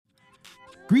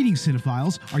Greetings,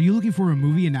 cinephiles. Are you looking for a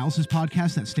movie analysis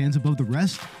podcast that stands above the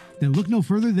rest? Then look no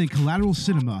further than Collateral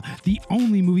Cinema, the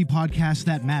only movie podcast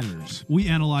that matters. We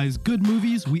analyze good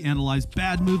movies, we analyze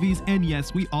bad movies, and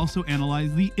yes, we also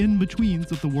analyze the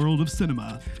in-betweens of the world of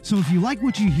cinema. So if you like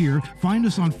what you hear, find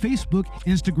us on Facebook,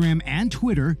 Instagram, and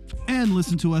Twitter. And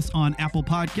listen to us on Apple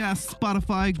Podcasts,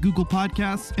 Spotify, Google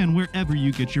Podcasts, and wherever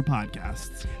you get your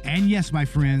podcasts. And yes, my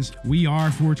friends, we are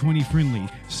 420 friendly.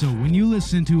 So when you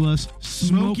listen to us,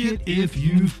 smoke it if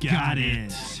you've got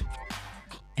it.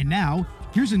 And now,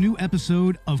 here's a new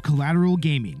episode of Collateral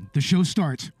Gaming. The show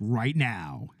starts right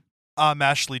now. I'm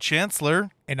Ashley Chancellor.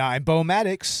 And I'm Bo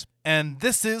Maddox. And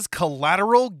this is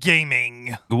Collateral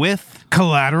Gaming With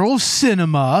Collateral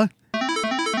Cinema.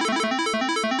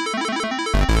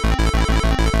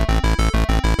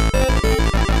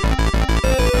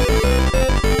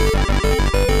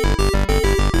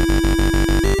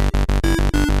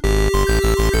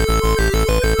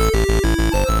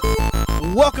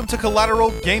 Welcome to Collateral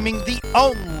Gaming, the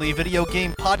only video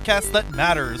game podcast that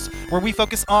matters, where we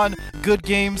focus on good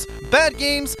games, bad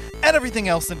games, and everything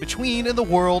else in between in the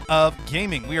world of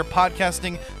gaming. We are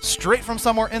podcasting straight from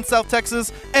somewhere in South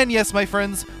Texas, and yes, my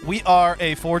friends, we are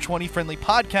a 420 friendly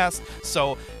podcast,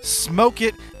 so smoke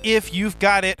it if you've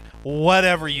got it,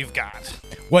 whatever you've got.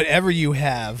 Whatever you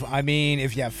have. I mean,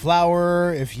 if you have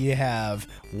flour, if you have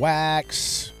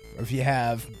wax, or if you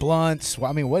have blunts,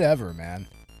 well, I mean, whatever, man.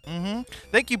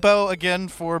 Thank you, Bo, again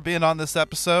for being on this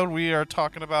episode. We are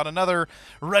talking about another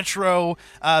retro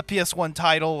PS1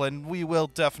 title, and we will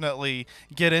definitely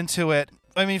get into it.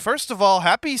 I mean, first of all,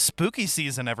 happy spooky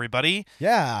season, everybody.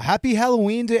 Yeah, happy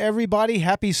Halloween to everybody.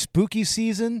 Happy spooky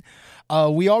season.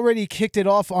 We already kicked it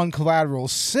off on Collateral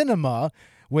Cinema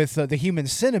with the Human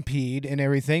Centipede and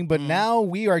everything, but now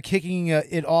we are kicking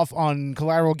it off on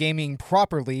Collateral Gaming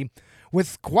properly,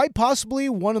 with quite possibly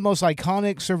one of the most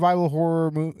iconic survival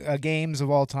horror games of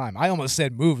all time. I almost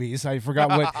said movies. I forgot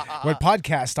what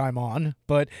podcast I'm on.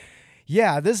 But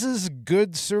yeah, this is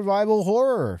good survival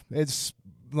horror. It's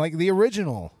like the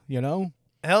original, you know?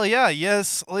 Hell yeah.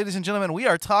 Yes, ladies and gentlemen, we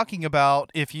are talking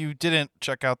about, if you didn't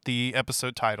check out the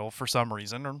episode title for some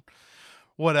reason or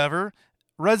whatever,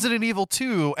 Resident Evil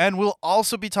 2, and we'll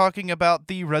also be talking about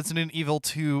the Resident Evil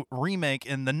 2 remake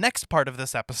in the next part of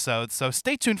this episode, so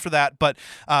stay tuned for that. But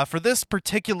for this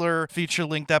particular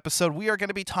feature-length episode, we are going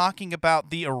to be talking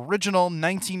about the original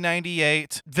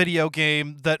 1998 video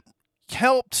game that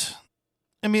helped...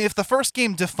 I mean, if the first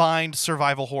game defined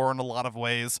survival horror in a lot of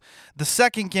ways, the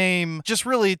second game just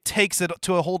really takes it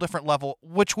to a whole different level,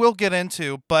 which we'll get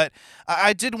into. But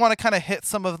I did want to kind of hit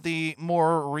some of the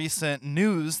more recent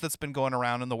news that's been going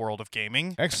around in the world of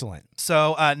gaming. Excellent.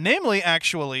 So, namely,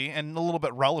 actually, and a little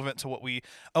bit relevant to what we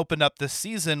opened up this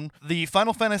season, the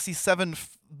Final Fantasy VII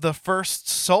The First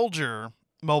Soldier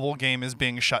mobile game is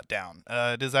being shut down.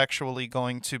 It is actually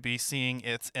going to be seeing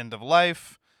its end of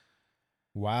life.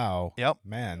 Wow. Yep.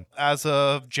 Man. As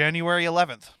of January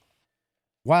 11th.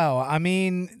 Wow. I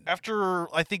mean...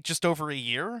 After, I think, just over a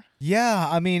year? Yeah.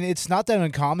 I mean, it's not that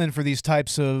uncommon for these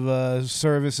types of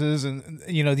services and,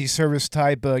 you know, these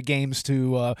service-type games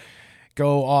to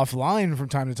go offline from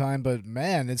time to time. But,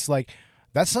 man, it's like,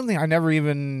 that's something I never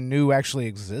even knew actually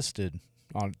existed,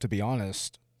 to be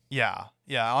honest. Yeah.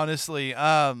 Yeah, honestly.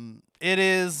 It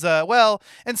is, well,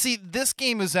 and see, this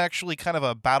game is actually kind of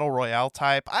a battle royale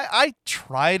type. I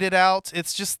tried it out.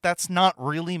 It's just, that's not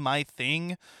really my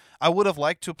thing. I would have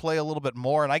liked to play a little bit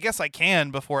more, and I guess I can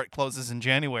before it closes in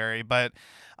January, but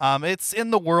it's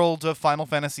in the world of Final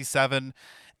Fantasy VII,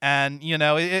 and, you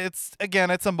know, it's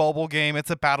a mobile game. It's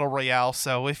a battle royale,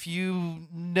 so if you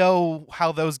know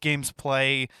how those games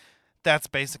play, that's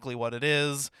basically what it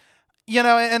is. You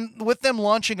know, and with them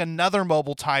launching another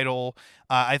mobile title,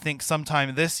 I think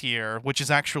sometime this year, which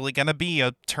is actually going to be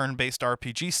a turn-based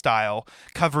RPG style,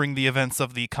 covering the events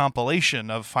of the compilation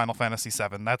of Final Fantasy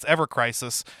VII, that's Ever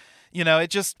Crisis, you know,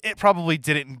 it probably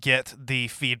didn't get the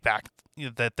feedback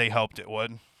that they hoped it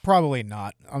would. Probably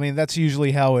not. I mean, that's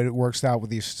usually how it works out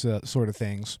with these sort of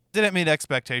things. Didn't meet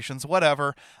expectations,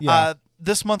 whatever. Yeah.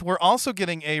 This month, we're also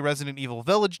getting a Resident Evil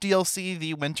Village DLC,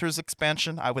 the Winter's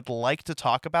expansion. I would like to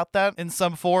talk about that in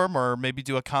some form or maybe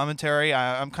do a commentary.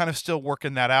 I'm kind of still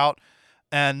working that out.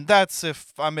 And that's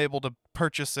if I'm able to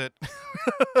purchase it,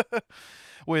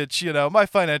 which, you know, my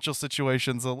financial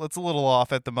situation's it's a little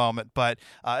off at the moment. But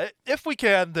if we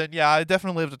can, then, yeah, I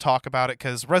definitely have to talk about it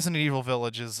because Resident Evil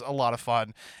Village is a lot of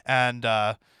fun. And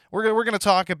we're going to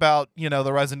talk about, you know,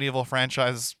 the Resident Evil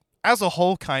franchise as a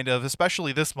whole, kind of,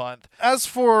 especially this month. As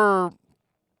for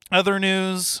Other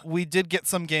news, we did get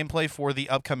some gameplay for the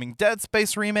upcoming Dead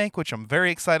Space remake, which I'm very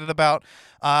excited about,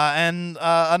 and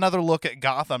another look at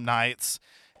Gotham Knights,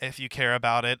 if you care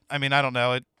about it. I mean, I don't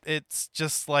know. It's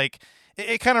just like,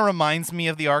 it kind of reminds me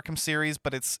of the Arkham series,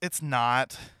 but it's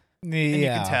not. Yeah. And you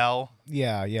can tell.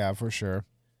 Yeah, for sure.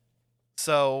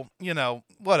 So,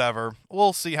 whatever.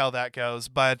 We'll see how that goes.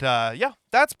 But, yeah,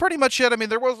 that's pretty much it. I mean,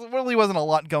 there really wasn't a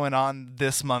lot going on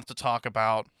this month to talk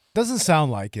about. Doesn't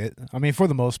sound like it. I mean, for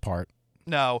the most part.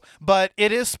 No, but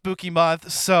it is spooky month,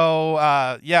 so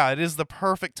yeah, it is the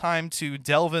perfect time to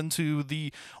delve into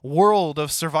the world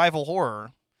of survival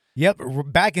horror. Yep, we're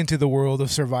back into the world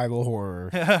of survival horror,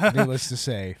 needless to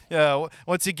say. Yeah,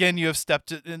 once again, you have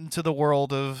stepped into the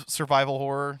world of survival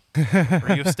horror, or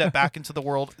you have stepped back into the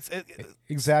world.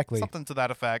 Exactly. Something to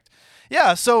that effect.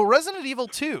 Yeah, so Resident Evil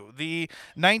 2, the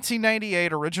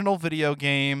 1998 original video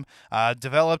game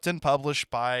developed and published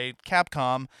by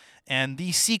Capcom, and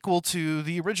the sequel to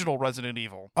the original Resident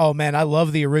Evil. Oh, man, I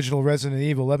love the original Resident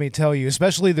Evil, let me tell you,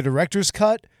 especially the director's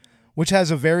cut, which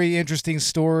has a very interesting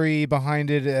story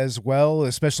behind it as well,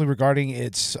 especially regarding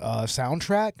its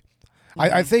soundtrack.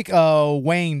 I think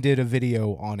Wayne did a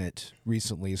video on it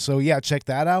recently, so yeah, check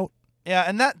that out. Yeah,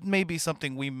 and that may be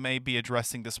something we may be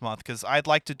addressing this month, because I'd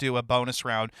like to do a bonus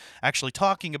round actually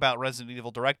talking about Resident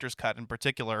Evil Director's Cut in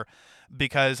particular,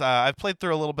 because I've played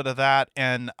through a little bit of that,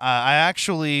 and I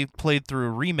actually played through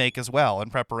a remake as well in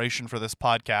preparation for this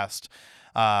podcast,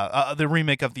 the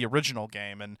remake of the original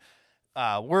game, and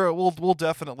we'll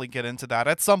definitely get into that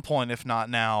at some point, if not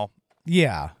now.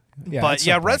 Yeah, but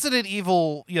yeah, Resident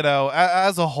Evil,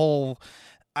 as a whole,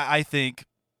 I think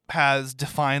has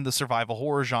defined the survival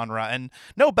horror genre, and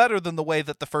no better than the way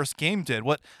that the first game did.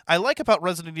 What I like about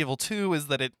Resident Evil 2 is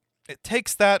that it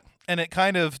takes that and it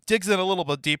kind of digs in a little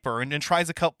bit deeper and tries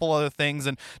a couple other things,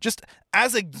 and just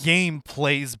as a game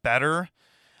plays better.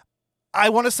 I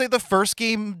want to say the first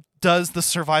game does the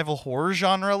survival horror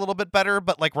genre a little bit better,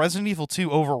 but like Resident Evil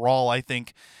 2 overall, I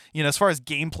think, as far as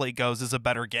gameplay goes, is a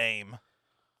better game.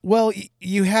 Well,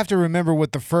 you have to remember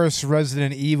with the first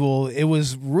Resident Evil, it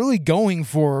was really going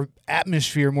for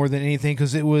atmosphere more than anything,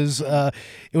 because it was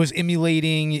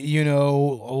emulating,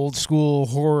 old school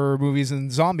horror movies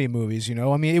and zombie movies.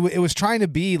 I mean, it was trying to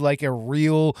be like a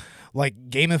real, like,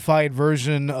 gamified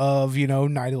version of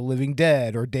Night of the Living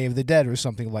Dead or Day of the Dead or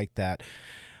something like that.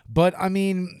 But I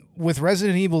mean, with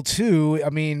Resident Evil 2, I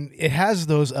mean, it has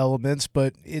those elements,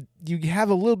 but you have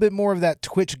a little bit more of that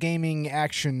Twitch gaming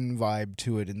action vibe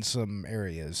to it in some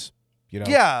areas.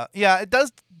 Yeah, it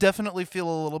does definitely feel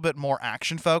a little bit more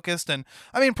action focused, and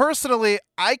I mean, personally,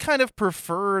 I kind of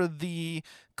prefer the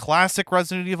classic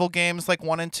Resident Evil games like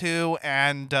 1 and 2,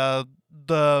 and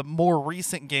the more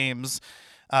recent games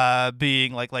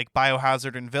being like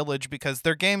Biohazard and Village, because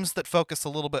they're games that focus a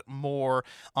little bit more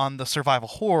on the survival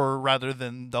horror rather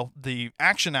than the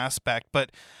action aspect.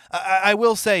 But I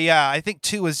will say, yeah, I think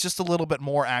 2 is just a little bit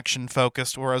more action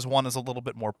focused, whereas 1 is a little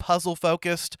bit more puzzle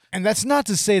focused. And that's not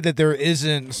to say that there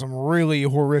isn't some really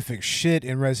horrific shit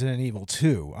in Resident Evil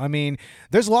 2. I mean,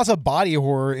 there's lots of body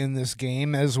horror in this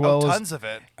game, as well as tons of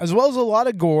it, as well as a lot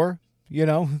of gore.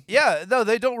 Yeah, no,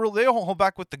 they don't hold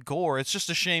back with the gore. It's just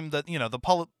a shame that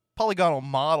the polygonal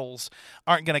models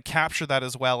aren't going to capture that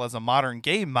as well as a modern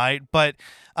game might. But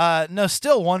no,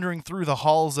 still wandering through the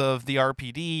halls of the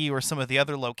RPD or some of the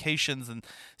other locations and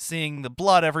seeing the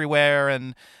blood everywhere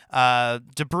and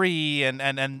debris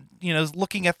and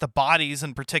looking at the bodies,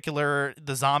 in particular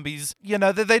the zombies.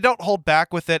 They don't hold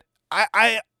back with it.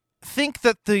 I think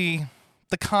that the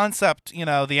concept,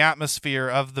 the atmosphere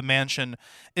of the mansion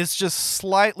is just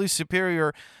slightly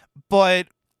superior, but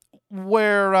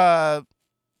where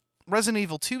Resident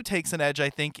Evil 2 takes an edge, I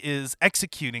think, is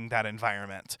executing that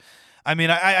environment. I mean,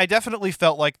 I definitely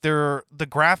felt like the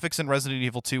graphics in Resident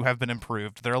Evil 2 have been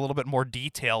improved. They're a little bit more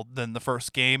detailed than the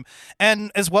first game,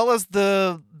 and as well as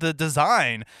the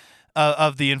design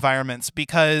of the environments,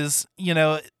 because,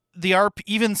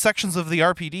 even sections of the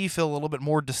RPD feel a little bit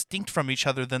more distinct from each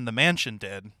other than the mansion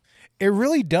did. It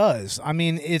really does. I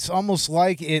mean, it's almost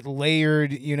like it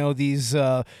layered, these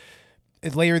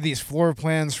floor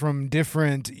plans from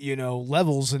different,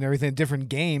 levels and everything, different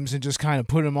games, and just kind of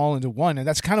put them all into one. And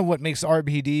that's kind of what makes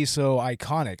RPD so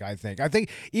iconic, I think. I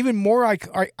think even more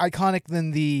iconic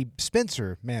than the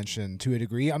Spencer Mansion to a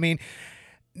degree. I mean,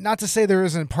 not to say there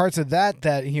isn't parts of that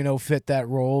fit that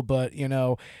role, but,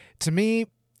 to me,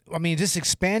 I mean, just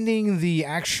expanding the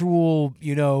actual,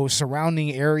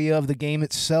 surrounding area of the game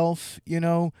itself,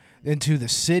 into the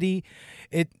city,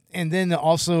 and then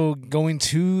also going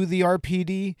to the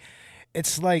RPD,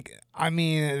 it's like, I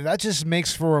mean, that just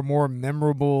makes for a more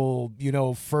memorable,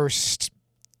 first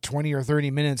 20 or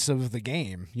 30 minutes of the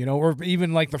game, or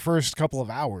even like the first couple of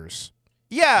hours.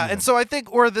 Yeah, and so I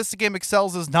think where this game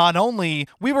excels is not only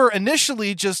we were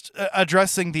initially just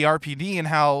addressing the RPD and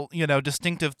how,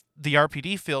 distinctive the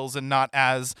RPD feels and not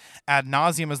as ad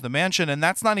nauseum as the mansion, and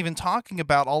that's not even talking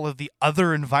about all of the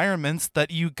other environments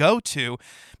that you go to,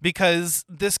 because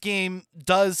this game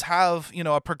does have,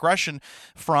 a progression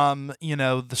from,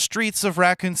 the streets of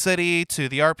Raccoon City to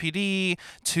the RPD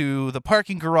to the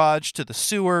parking garage to the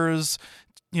sewers,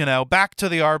 back to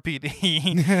the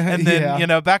RPD and then,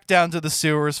 Yeah. back down to the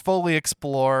sewers, fully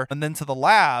explore, and then to the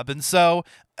lab. And so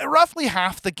roughly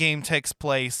half the game takes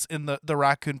place in the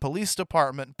Raccoon Police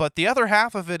Department, but the other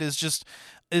half of it is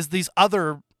these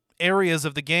other areas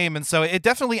of the game. And so it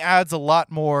definitely adds a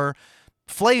lot more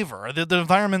flavor. The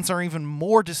environments are even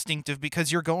more distinctive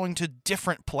because you're going to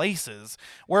different places.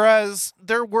 Whereas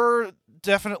there were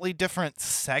definitely different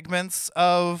segments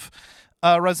of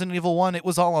Resident Evil 1, it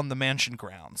was all on the mansion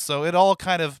grounds. So it all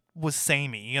kind of was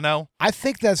samey, I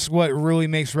think that's what really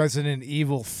makes Resident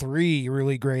Evil 3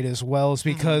 really great as well, is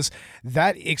because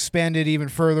that expanded even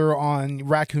further on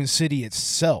Raccoon City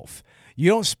itself. You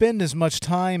don't spend as much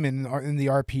time in the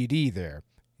RPD there.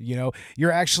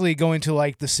 You're actually going to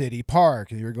like the city park.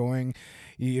 You're going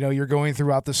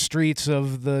throughout the streets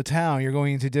of the town. You're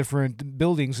going into different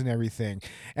buildings and everything.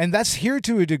 And that's here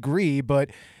to a degree, but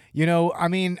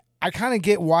I kind of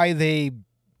get why they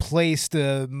placed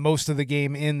most of the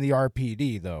game in the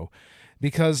RPD, though.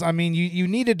 Because, you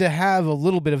needed to have a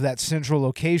little bit of that central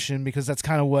location, because that's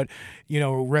kind of what,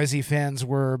 Resi fans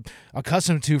were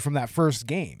accustomed to from that first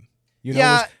game.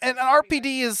 And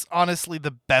RPD is honestly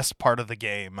the best part of the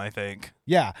game, I think.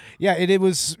 Yeah. It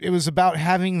was about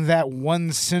having that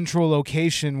one central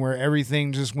location where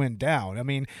everything just went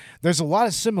down. There's a lot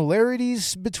of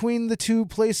similarities between the two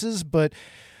places, but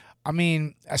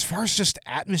as far as just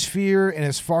atmosphere and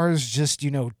as far as just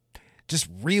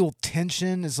real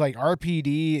tension, it's like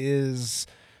RPD is,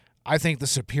 I think, the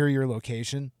superior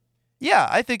location. Yeah,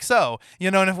 I think so.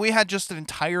 And if we had just an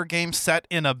entire game set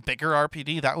in a bigger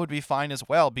RPD, that would be fine as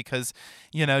well, because,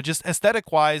 just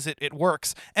aesthetic-wise, it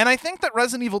works. And I think that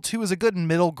Resident Evil 2 is a good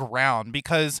middle ground,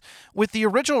 because with the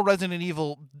original Resident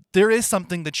Evil, there is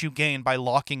something that you gain by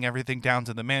locking everything down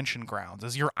to the mansion grounds,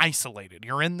 as you're isolated.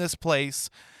 You're in this place,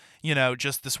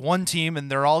 just this one team, and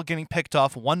they're all getting picked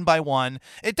off one by one.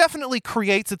 It definitely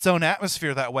creates its own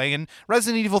atmosphere that way, and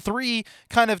Resident Evil 3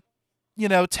 kind of,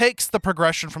 takes the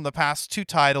progression from the past two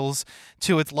titles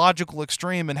to its logical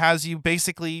extreme and has you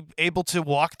basically able to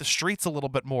walk the streets a little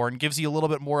bit more and gives you a little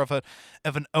bit more of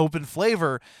an open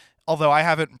flavor. Although I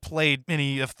haven't played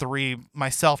any of 3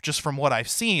 myself, just from what I've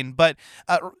seen, but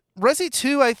Resi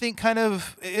 2, I think, kind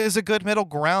of is a good middle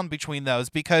ground between those,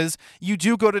 because you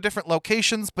do go to different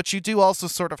locations, but you do also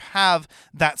sort of have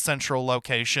that central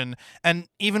location. And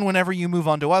even whenever you move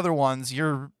on to other ones,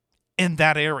 you're in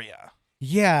that area.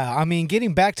 Yeah,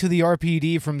 getting back to the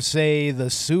RPD from, say,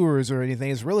 the sewers or anything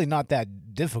is really not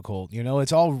that difficult.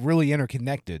 It's all really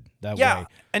interconnected that way. Yeah,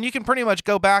 and you can pretty much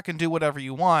go back and do whatever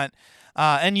you want.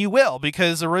 And you will,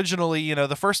 because originally,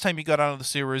 the first time you go down to the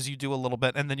sewers, you do a little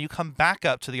bit, and then you come back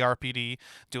up to the RPD,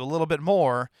 do a little bit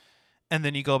more, and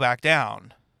then you go back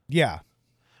down. Yeah.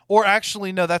 Or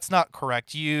actually, no, that's not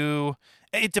correct.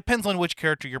 It depends on which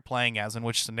character you're playing as and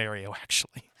which scenario,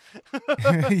 actually.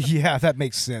 Yeah, that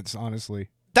makes sense, honestly.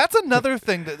 That's another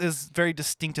thing that is very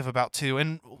distinctive about 2,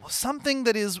 and something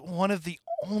that is one of the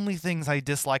only things I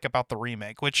dislike about the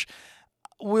remake, which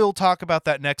we'll talk about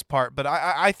that next part, but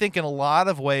I think in a lot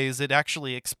of ways it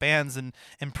actually expands and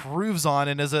improves on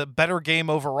and is a better game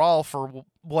overall for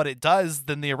what it does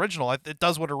than the original. It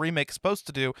does what a remake is supposed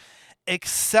to do,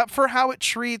 except for how it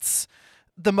treats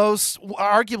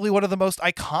arguably one of the most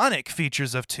iconic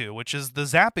features of 2, which is the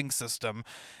zapping system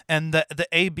and the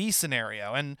A-B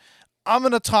scenario. And I'm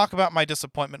going to talk about my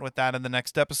disappointment with that in the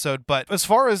next episode, but as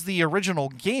far as the original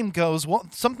game goes,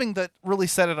 something that really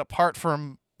set it apart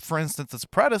from, for instance, its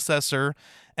predecessor,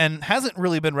 and hasn't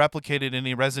really been replicated in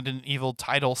any Resident Evil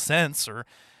title since, or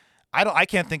I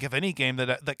can't think of any game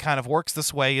that kind of works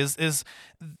this way, is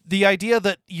the idea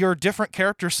that your different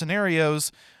character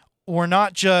scenarios were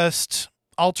not just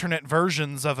alternate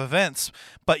versions of events,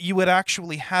 but you would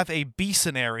actually have a B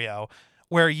scenario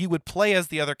where you would play as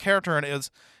the other character, and it was,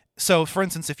 so for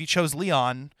instance, if you chose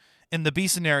Leon, in the B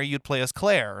scenario, you'd play as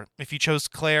Claire. If you chose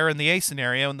Claire in the A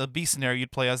scenario, in the B scenario,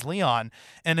 you'd play as Leon.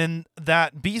 And in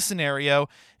that B scenario,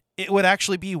 it would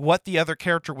actually be what the other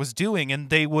character was doing, and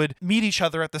they would meet each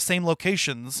other at the same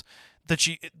locations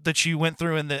that you went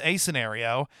through in the A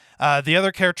scenario. The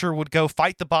other character would go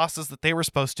fight the bosses that they were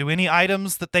supposed to. Any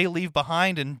items that they leave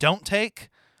behind and don't take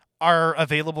are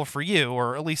available for you,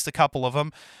 or at least a couple of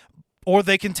them, or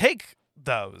they can take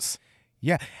those.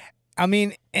 Yeah. I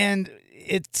mean, and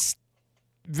it's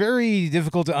very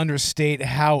difficult to understate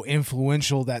how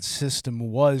influential that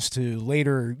system was to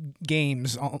later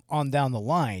games on down the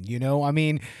line, you know? I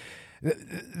mean,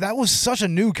 that was such a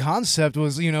new concept,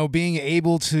 was, you know, being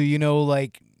able to, you know,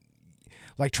 like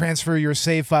transfer your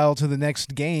save file to the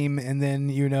next game and then,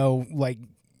 you know, like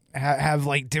have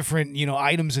like different, you know,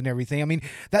 items and everything. I mean,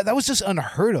 that was just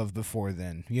unheard of before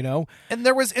then, you know? And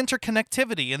there was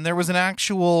interconnectivity, and there was an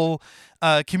actual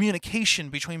communication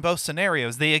between both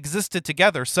scenarios. They existed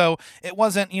together. So it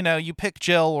wasn't, you know, you pick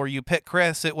Jill or you pick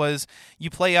Chris. It was you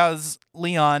play as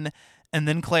Leon and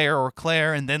then Claire, or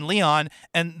Claire and then Leon,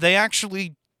 and they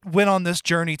actually went on this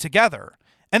journey together.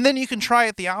 And then you can try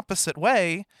it the opposite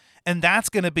way, and that's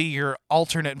going to be your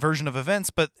alternate version of events,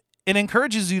 but it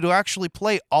encourages you to actually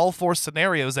play all 4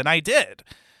 scenarios, and I did.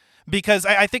 Because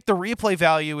I think the replay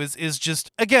value is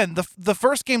just, again, the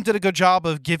first game did a good job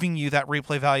of giving you that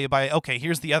replay value by, okay,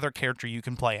 here's the other character you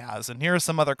can play as, and here are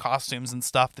some other costumes and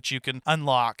stuff that you can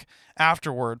unlock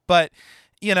afterward. But,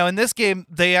 you know, in this game,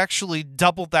 they actually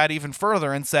doubled that even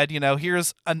further and said, you know,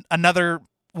 here's another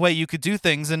way you could do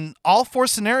things, and all 4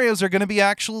 scenarios are going to be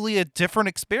actually a different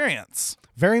experience.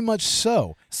 Very much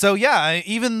so. So yeah,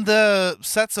 even the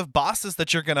sets of bosses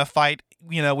that you're going to fight,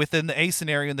 you know, within the A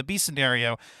scenario and the B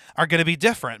scenario are going to be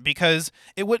different, because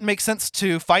it wouldn't make sense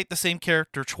to fight the same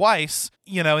character twice,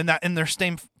 you know, in their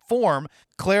same form.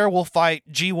 Claire will fight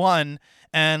G1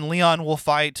 and Leon will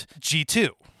fight G2.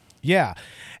 Yeah.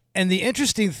 And the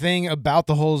interesting thing about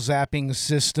the whole zapping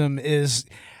system is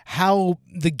how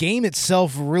the game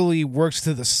itself really works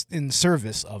in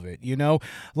service of it, you know?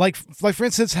 Like for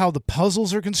instance, how the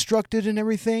puzzles are constructed and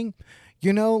everything,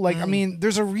 you know? Like, I mean,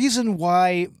 there's a reason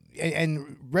why,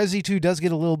 and Resi 2 does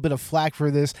get a little bit of flack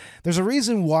for this, there's a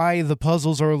reason why the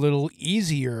puzzles are a little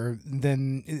easier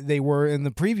than they were in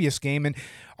the previous game, and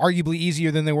arguably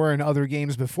easier than they were in other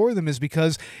games before them, is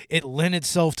because it lent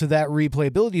itself to that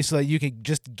replayability so that you could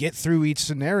just get through each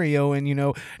scenario and, you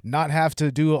know, not have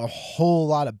to do a whole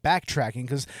lot of backtracking,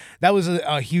 because that was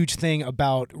a huge thing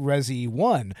about Resi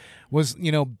 1, was,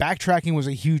 you know, backtracking was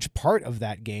a huge part of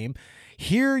that game.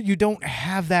 Here, you don't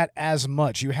have that as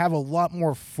much. You have a lot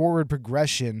more forward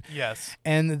progression. Yes.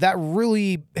 And that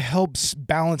really helps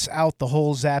balance out the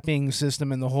whole zapping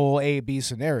system and the whole A-B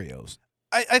scenarios.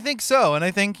 I think so. And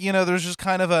I think, you know, there's just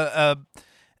kind of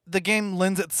the game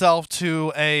lends itself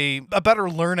to a better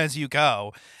learn as you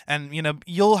go. And, you know,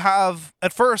 you'll have,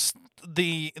 at first,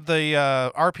 the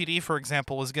RPD, for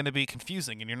example, is going to be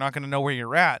confusing, and you're not going to know where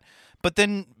you're at. But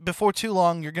then before too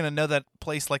long, you're going to know that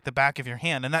place like the back of your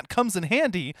hand. And that comes in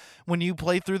handy when you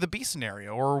play through the B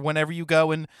scenario, or whenever you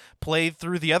go and play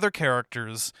through the other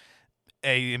characters'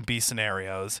 A and B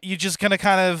scenarios. You're just going to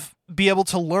kind of be able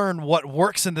to learn what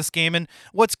works in this game. And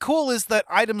what's cool is that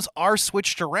items are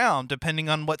switched around depending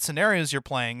on what scenarios you're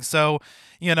playing. So,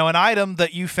 you know, an item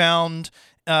that you found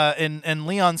in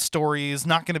Leon's story is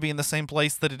not going to be in the same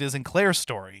place that it is in Claire's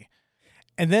story.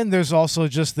 And then there's also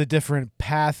just the different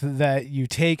path that you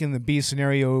take in the B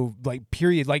scenario, like,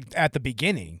 period, like at the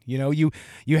beginning. You know, you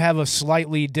have a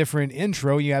slightly different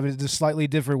intro. You have a slightly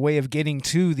different way of getting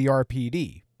to the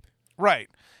RPD. Right.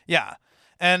 Yeah.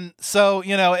 And so,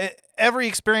 you know, every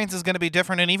experience is going to be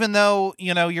different. And even though,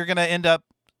 you know, you're going to end up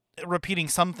repeating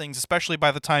some things, especially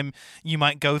by the time you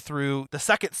might go through the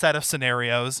second set of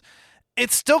scenarios,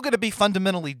 it's still going to be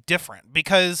fundamentally different,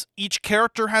 because each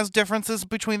character has differences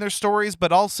between their stories,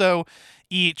 but also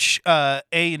each A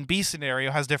and B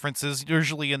scenario has differences,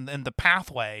 usually in the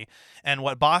pathway and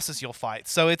what bosses you'll fight.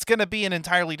 So it's going to be an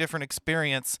entirely different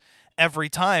experience every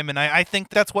time, and I think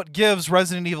that's what gives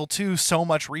Resident Evil 2 so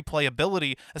much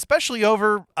replayability, especially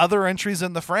over other entries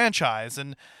in the franchise,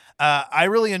 and I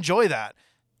really enjoy that.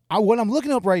 What I'm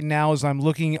looking up right now is I'm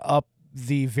looking up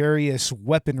the various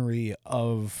weaponry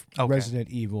of Resident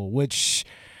Evil, which,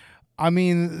 I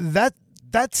mean,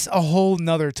 that's a whole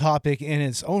nother topic in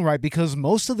its own right, because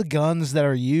most of the guns that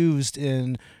are used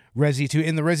in Resi 2,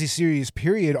 in the Resi series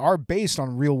period, are based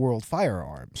on real-world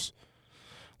firearms.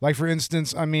 Like, for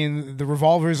instance, I mean, the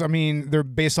revolvers, I mean, they're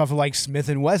based off of, like, Smith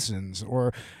 & Wessons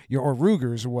or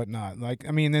Rugers or whatnot. Like,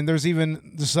 I mean, then there's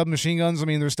even the submachine guns. I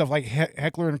mean, there's stuff like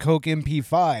Heckler & Koch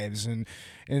MP5s,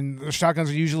 and the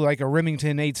shotguns are usually like a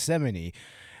Remington 870.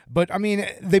 But, I mean,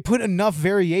 they put enough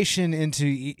variation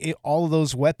into all of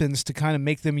those weapons to kind of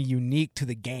make them unique to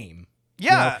the game.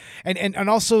 Yeah. You know? And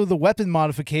also the weapon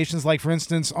modifications, like, for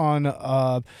instance, on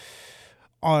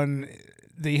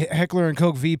the Heckler and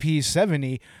Koch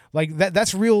VP70, like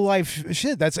that's real life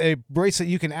shit. That's a bracelet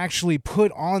you can actually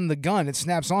put on the gun. It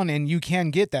snaps on, and you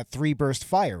can get that 3-burst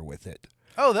fire with it.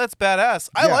 Oh, that's badass.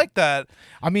 I Yeah. like that.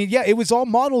 I mean, yeah, it was all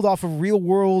modeled off of real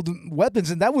world weapons,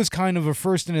 and that was kind of a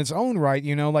first in its own right.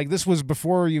 Like this was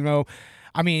before,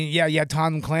 I mean, yeah,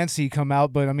 Tom Clancy come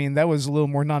out, but I mean that was a little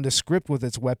more nondescript with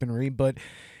its weaponry. But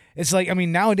it's like, I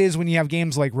mean, nowadays when you have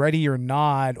games like Ready or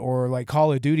Not or like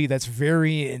Call of Duty, that's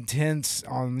very intense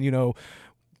on,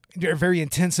 they're very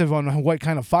intensive on what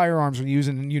kind of firearms are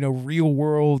using, real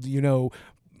world,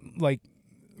 like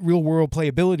real world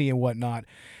playability and whatnot.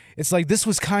 It's like this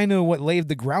was kind of what laid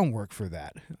the groundwork for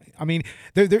that. I mean,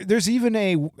 there's even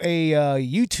a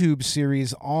YouTube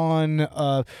series on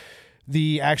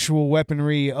the actual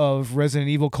weaponry of Resident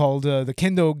Evil called the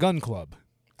Kendo Gun Club.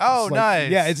 Oh, It's like-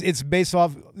 nice. Yeah, it's based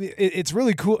off. It's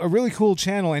really cool, a really cool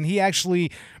channel, and he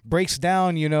actually breaks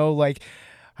down,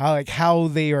 how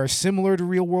they are similar to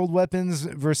real world weapons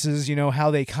versus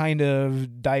how they kind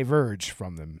of diverge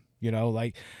from them.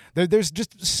 There's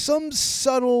just some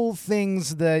subtle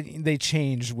things that they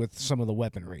changed with some of the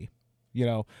weaponry.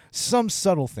 Some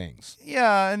subtle things.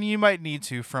 Yeah, and you might need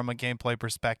to from a gameplay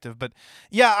perspective. But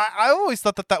yeah, I always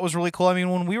thought that was really cool. I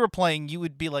mean, when we were playing, you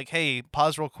would be like, hey,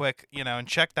 pause real quick, and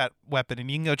check that weapon.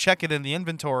 And you can go check it in the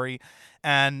inventory,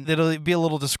 and it'll be a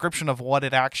little description of what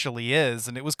it actually is.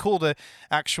 And it was cool to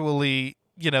actually,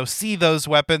 see those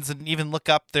weapons and even look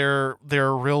up their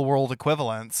real world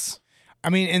equivalents. I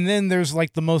mean, and then there's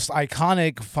like the most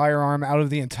iconic firearm out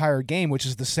of the entire game, which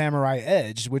is the Samurai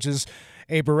Edge, which is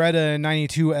a Beretta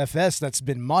 92 FS that's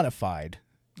been modified.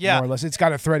 Yeah. More or less. It's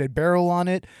got a threaded barrel on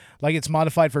it. Like, it's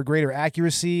modified for greater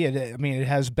accuracy. It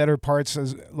has better parts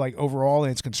as like overall in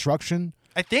its construction.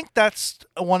 I think that's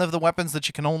one of the weapons that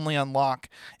you can only unlock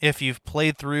if you've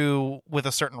played through with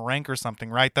a certain rank or something,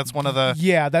 right? That's one of the...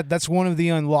 Yeah, that's one of the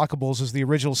unlockables is the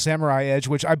original Samurai Edge,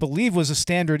 which I believe was a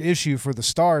standard issue for the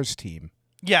Stars team.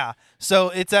 Yeah, so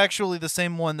it's actually the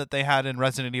same one that they had in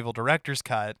Resident Evil Director's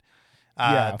Cut,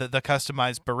 Yeah. the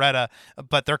customized Beretta,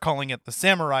 but they're calling it the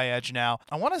Samurai Edge now.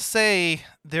 I want to say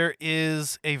there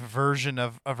is a version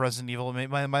of Resident Evil, it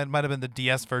might have been the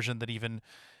DS version that even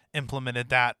implemented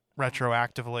that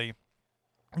retroactively.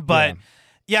 But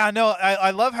yeah, no,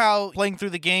 I love how playing through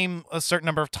the game a certain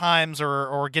number of times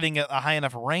or getting a high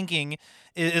enough ranking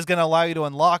is going to allow you to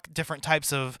unlock different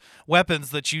types of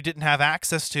weapons that you didn't have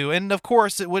access to. And of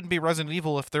course, it wouldn't be Resident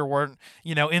Evil if there weren't,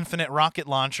 infinite rocket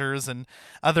launchers and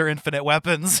other infinite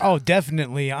weapons. Oh,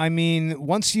 definitely. I mean,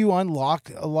 once you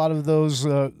unlock a lot of those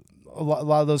a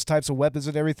lot of those types of weapons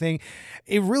and everything,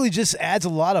 it really just adds a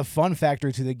lot of fun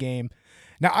factor to the game.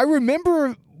 Now, I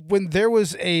remember when there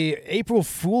was a April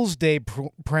Fool's Day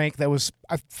prank that was,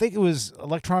 I think it was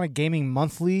Electronic Gaming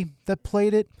Monthly that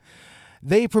played it.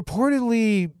 They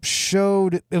purportedly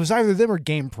showed, it was either them or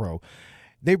GamePro.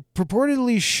 They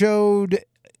purportedly showed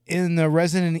in the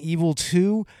Resident Evil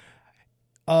 2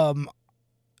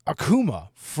 Akuma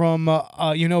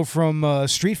from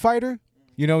Street Fighter.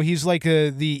 He's like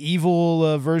the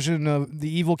evil version of the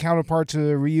evil counterpart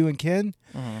to Ryu and Ken.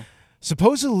 Mm-hmm.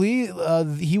 Supposedly,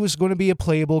 he was going to be a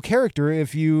playable character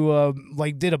if you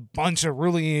did a bunch of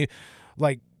really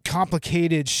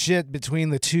complicated shit between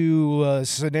the two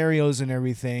scenarios and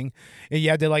everything, and you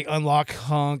had to unlock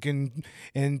Hunk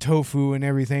and Tofu and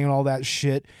everything and all that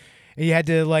shit, and you had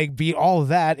to beat all of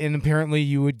that, and apparently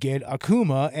you would get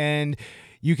Akuma, and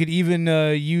you could even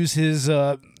use his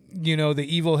the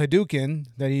evil Hadouken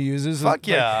that he uses. Fuck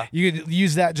yeah. You could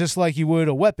use that just like you would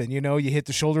a weapon. You hit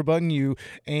the shoulder button, you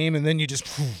aim, and then you just...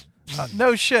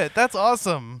 No shit. That's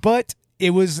awesome. But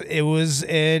it was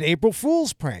an April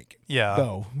Fool's prank. Yeah.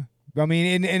 Though. I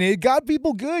mean, and it got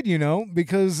people good,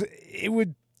 because it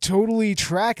would totally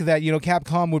track that,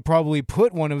 Capcom would probably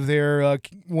put one of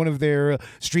their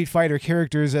Street Fighter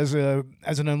characters as an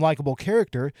unlikable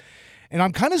character. And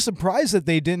I'm kind of surprised that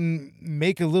they didn't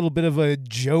make a little bit of a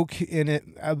joke in it,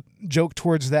 a joke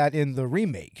towards that in the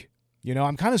remake.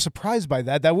 I'm kind of surprised by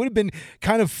that. That would have been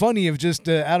kind of funny if just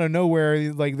out of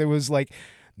nowhere, there was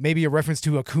maybe a reference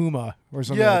to Akuma or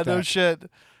something like that. Yeah, no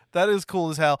shit. That is cool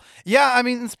as hell. Yeah, I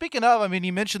mean, and speaking of,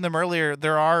 you mentioned them earlier.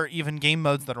 There are even game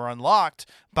modes that are unlocked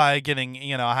by getting,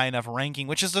 a high enough ranking,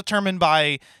 which is determined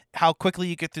by how quickly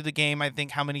you get through the game. I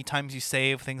think how many times you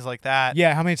save, things like that.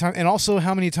 Yeah, how many times, and also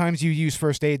how many times you use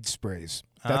first aid sprays.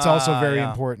 That's also very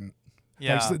important.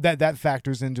 Yeah. So that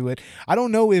factors into it. I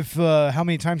don't know if how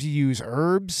many times you use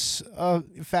herbs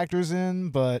factors in,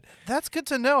 but That's good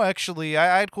to know, actually.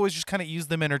 I'd always just kind of use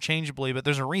them interchangeably, but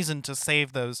there's a reason to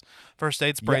save those first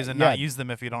aid sprays and not use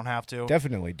them if you don't have to.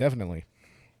 definitely.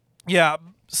 Yeah.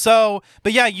 So,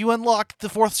 but yeah, you unlock the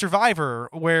fourth survivor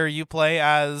where you play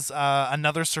as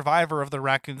another survivor of the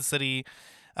Raccoon City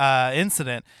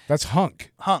incident, That's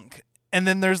Hunk. Hunk. And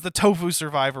then there's the tofu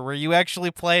survivor where you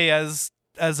actually play as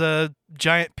a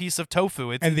giant piece of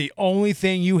tofu. It's And the only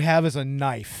thing you have is a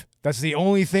knife. That's the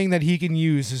only thing that he can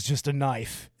use is just a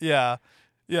knife. yeah.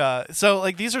 Yeah. So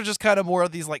like these are just kind of more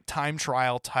of these like time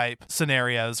trial type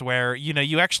scenarios where, you know,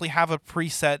 you actually have a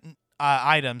preset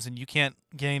items and you can't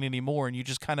gain any more, and you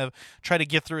just kind of try to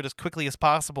get through it as quickly as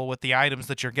possible with the items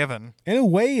that you're given. In a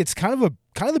way, it's kind of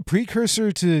the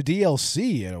precursor to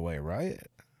DLC in a way, right?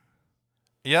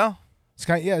 Yeah.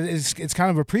 It's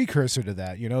kind of a precursor to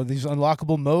that, you know, these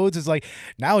unlockable modes. It's like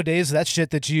nowadays that's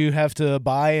shit that you have to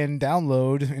buy and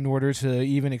download in order to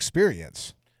even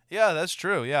experience. Yeah, that's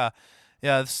true. Yeah.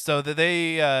 Yeah, so that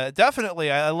they definitely,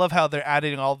 I love how they're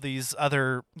adding all these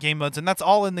other game modes, and that's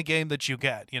all in the game that you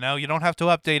get. You know, you don't have to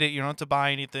update it, you don't have to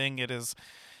buy anything. It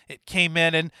came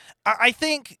in, and I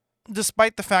think,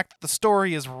 despite the fact that the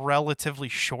story is relatively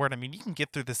short, I mean, you can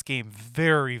get through this game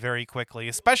very, very quickly,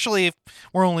 especially if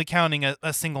we're only counting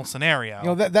a single scenario.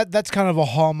 You know, that's kind of a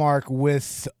hallmark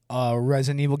with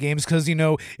Resident Evil games, because, you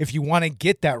know, if you want to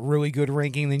get that really good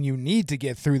ranking, then you need to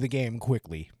get through the game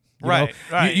quickly. You know?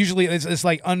 Right. Usually it's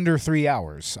like under 3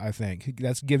 hours, I think.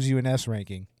 That gives you an S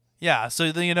ranking. Yeah, so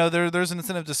you know there's an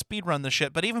incentive to speedrun the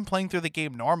shit, but even playing through the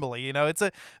game normally, you know, it's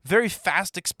a very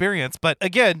fast experience. But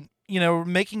again, you know,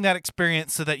 making that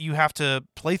experience so that you have to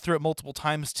play through it multiple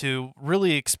times to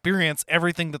really experience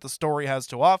everything that the story has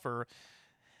to offer.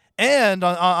 And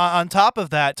on top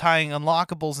of that, tying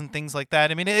unlockables and things like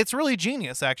that. I mean, it's really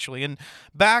genius, actually. And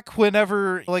back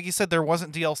whenever, like you said, there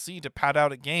wasn't DLC to pad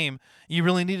out a game, you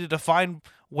really needed to find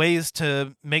ways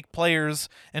to make players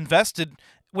invested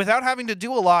without having to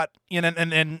do a lot, you know,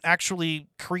 and actually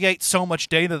create so much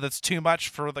data that's too much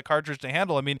for the cartridge to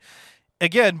handle. I mean,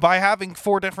 again, by having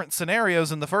 4 different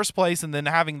scenarios in the first place and then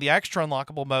having the extra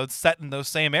unlockable modes set in those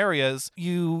same areas,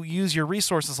 you use your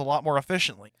resources a lot more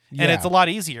efficiently. And Yeah. it's a lot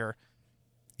easier.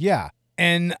 Yeah.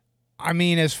 And I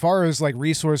mean, as far as like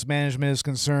resource management is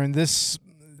concerned, this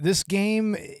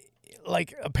game,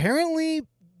 like, apparently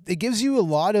it gives you a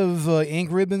lot of ink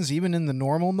ribbons even in the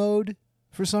normal mode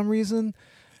for some reason.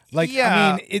 Like,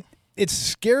 Yeah. I mean, it's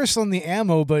scarce on the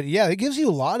ammo, but yeah, it gives you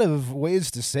a lot of ways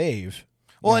to save.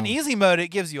 Well, you in know. easy mode, it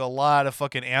gives you a lot of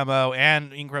fucking ammo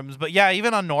and ink ribbons. But yeah,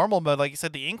 even on normal mode, like you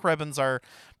said, the ink ribbons are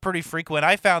pretty frequent.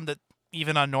 I found that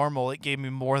even on normal, it gave me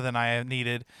more than I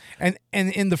needed. And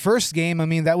in the first game, I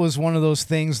mean, that was one of those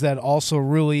things that also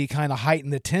really kind of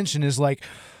heightened the tension, is like,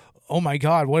 oh my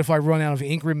God, what if I run out of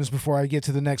ink ribbons before I get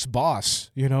to the next boss?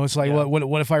 You know, it's like, Yeah.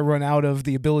 what if I run out of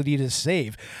the ability to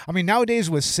save? I mean, nowadays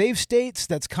with save states,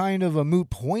 that's kind of a moot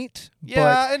point.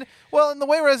 Yeah, and the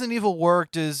way Resident Evil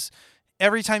worked is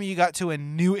every time you got to a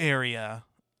new area,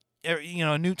 you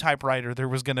know, a new typewriter, there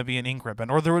was going to be an ink ribbon,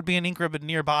 or there would be an ink ribbon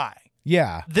nearby.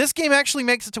 Yeah. This game actually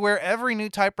makes it to where every new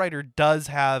typewriter does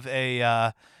have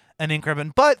an ink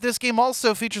ribbon, but this game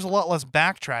also features a lot less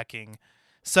backtracking.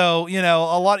 So, you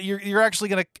know, you're actually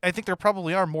going to, I think there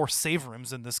probably are more save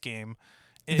rooms in this game.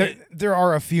 There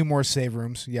are a few more save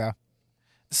rooms. Yeah.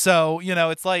 So, you know,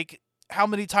 it's like, how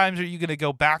many times are you going to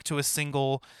go back to a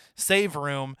single save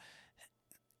room?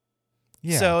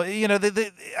 Yeah. So, you know,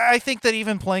 I think that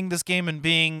even playing this game and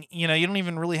being, you know, you don't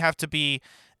even really have to be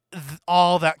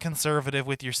all that conservative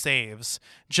with your saves.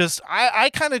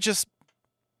 I kind of just,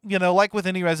 you know, like with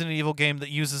any Resident Evil game that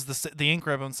uses the ink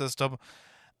ribbon system,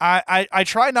 I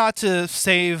try not to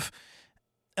save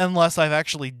unless I've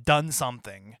actually done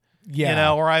something. Yeah. You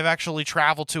know, or I've actually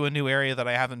traveled to a new area that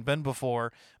I haven't been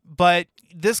before. But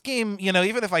this game, you know,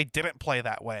 even if I didn't play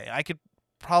that way, I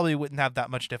probably wouldn't have that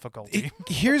much difficulty.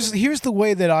 Here's the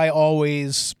way that I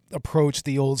always approach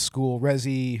the old school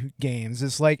Resi games.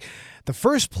 It's like the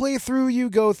first playthrough you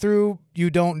go through,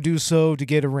 you don't do so to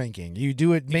get a ranking. You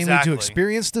do it mainly Exactly. to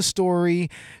experience the story,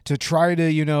 to try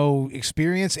to, you know,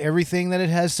 experience everything that it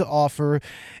has to offer.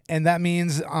 And that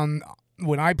means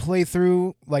when I play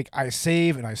through, like, I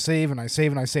save and I save and I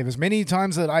save and I save. As many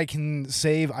times that I can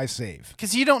save, I save.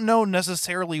 Because you don't know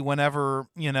necessarily whenever,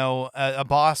 you know, a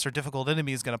boss or difficult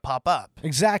enemy is going to pop up.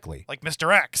 Exactly. Like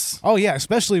Mr. X. Oh, yeah,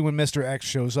 especially when Mr. X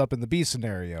shows up in the B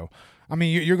scenario. I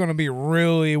mean, you're going to be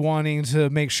really wanting to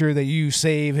make sure that you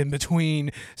save in between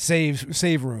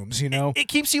save rooms, you know? It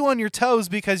keeps you on your toes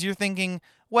because you're thinking,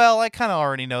 well, I kind of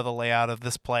already know the layout of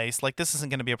this place. Like, this isn't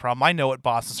going to be a problem. I know what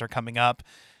bosses are coming up.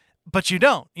 But you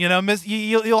don't, you know,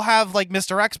 you'll have like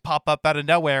Mr. X pop up out of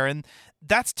nowhere, and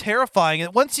that's terrifying.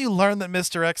 And once you learn that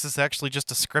Mr. X is actually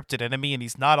just a scripted enemy and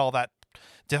he's not all that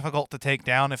difficult to take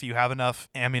down if you have enough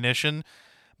ammunition.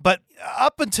 But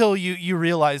up until you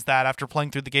realize that after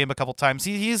playing through the game a couple times,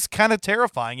 he's kind of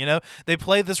terrifying. They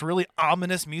play this really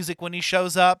ominous music when he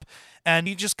shows up, and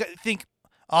you just think,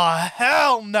 oh,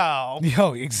 hell no.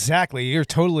 Yo, exactly. You're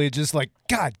totally just like,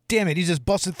 God damn it. He just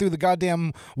busted through the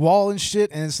goddamn wall and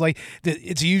shit. And it's like,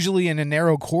 it's usually in a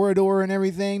narrow corridor and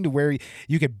everything to where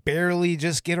you could barely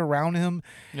just get around him.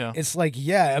 Yeah. It's like,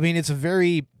 yeah, I mean, it's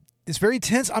very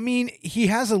tense. I mean, he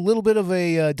has a little bit of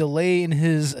a delay in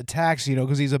his attacks,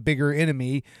 because he's a bigger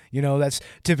enemy. That's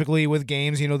typically with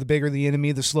games, the bigger the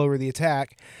enemy, the slower the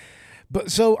attack. But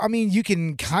so, I mean, you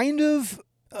can kind of,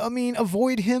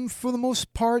 avoid him for the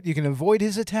most part. You can avoid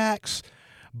his attacks.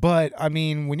 But, I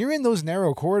mean, when you're in those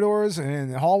narrow corridors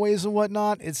and hallways and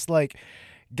whatnot, it's like,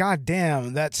 God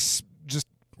damn, that's just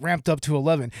ramped up to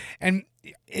 11. And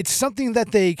it's something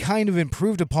that they kind of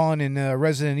improved upon in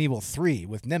Resident Evil 3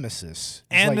 with Nemesis.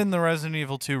 And in the Resident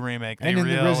Evil 2 remake, they and in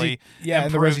really the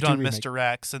improved on remake. Mr.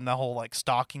 X and the whole,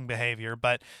 stalking behavior.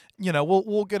 But,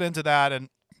 we'll get into that, and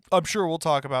I'm sure we'll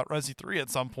talk about Resi 3 at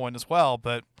some point as well,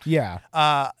 but yeah.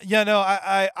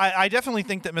 I definitely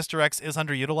think that Mr. X is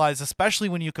underutilized, especially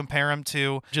when you compare him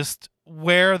to just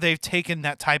where they've taken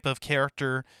that type of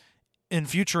character in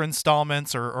future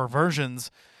installments or versions.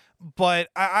 But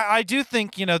I do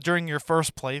think, during your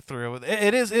first playthrough,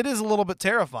 it is a little bit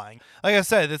terrifying. Like I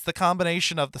said, it's the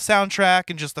combination of the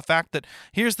soundtrack and just the fact that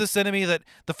here's this enemy that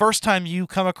the first time you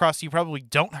come across, you probably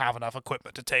don't have enough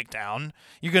equipment to take down.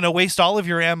 You're going to waste all of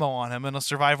your ammo on him in a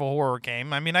survival horror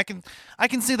game. I mean, I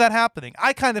can see that happening.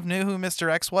 I kind of knew who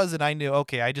Mr. X was, and I knew,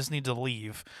 okay, I just need to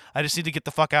leave. I just need to get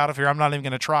the fuck out of here. I'm not even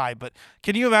going to try. But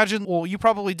can you imagine? Well, you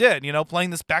probably did, playing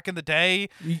this back in the day.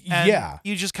 And yeah.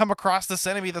 You just come across this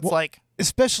enemy that's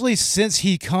especially since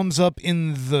he comes up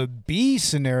in the B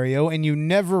scenario and you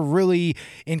never really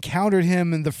encountered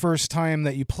him in the first time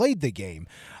that you played the game.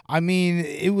 I mean,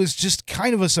 it was just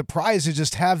kind of a surprise to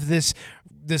just have this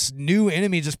new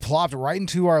enemy just plopped right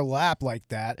into our lap like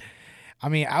that. I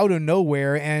mean, out of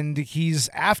nowhere, and he's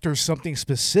after something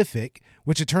specific,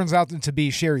 which it turns out to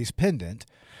be Sherry's pendant.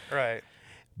 Right.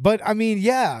 But I mean,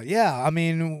 yeah. I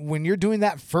mean, when you're doing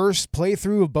that first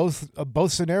playthrough of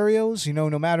both scenarios, no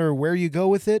matter where you go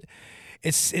with it,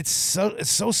 it's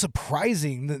so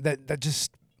surprising that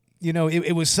just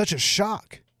it was such a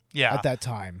shock. Yeah. At that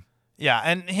time. Yeah,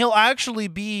 and he'll actually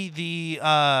be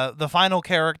the final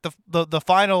character, the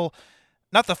final,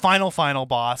 not the final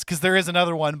boss, because there is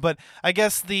another one, but I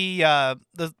guess the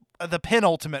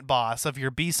penultimate boss of your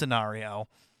B scenario.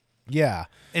 Yeah.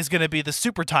 Is going to be the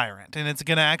Super Tyrant, and it's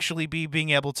going to actually be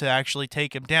being able to actually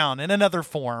take him down in another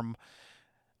form,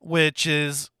 which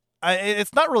is,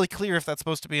 it's not really clear if that's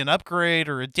supposed to be an upgrade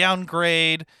or a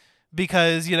downgrade,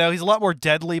 because, he's a lot more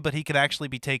deadly, but he can actually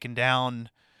be taken down,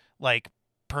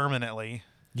 permanently.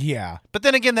 Yeah. But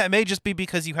then again, that may just be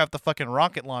because you have the fucking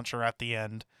rocket launcher at the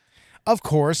end. Of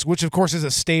course, which of course is a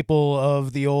staple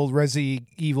of the old Resi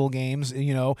Evil games.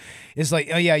 It's like,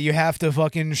 oh yeah, you have to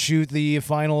fucking shoot the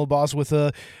final boss with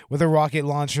a rocket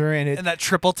launcher, and that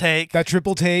triple take. That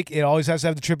triple take, it always has to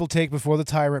have the triple take before the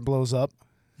tyrant blows up.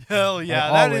 Hell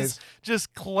yeah, that is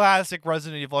just classic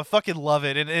Resident Evil. I fucking love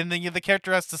it, and the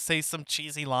character has to say some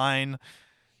cheesy line.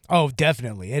 Oh,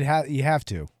 definitely, you have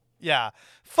to. Yeah,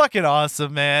 fucking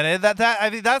awesome, man. And I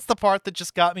mean, that's the part that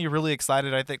just got me really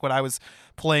excited, I think, when I was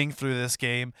playing through this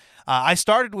game. I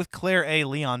started with Claire A,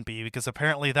 Leon B, because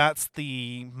apparently that's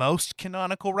the most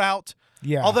canonical route.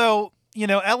 Yeah. Although,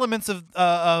 elements of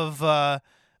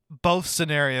both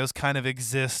scenarios kind of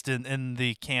exist in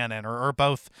the canon, or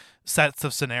both sets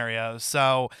of scenarios.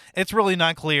 So it's really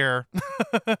not clear.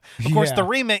 Of course, the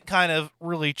remake kind of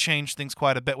really changed things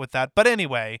quite a bit with that. But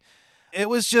anyway, it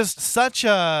was just such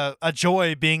a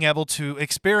joy being able to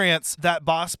experience that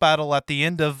boss battle at the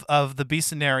end of the B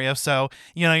scenario. So,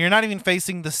 you're not even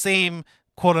facing the same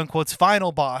quote-unquote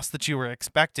final boss that you were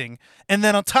expecting. And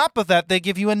then on top of that, they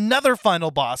give you another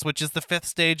final boss, which is the 5th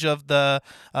stage of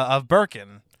of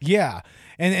Birkin. Yeah,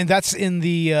 and that's in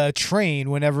the train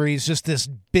whenever he's just this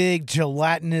big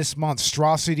gelatinous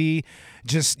monstrosity,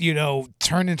 just,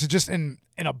 turned into just an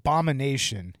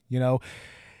abomination,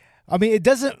 I mean, it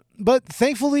doesn't, but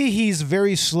thankfully he's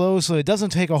very slow, so it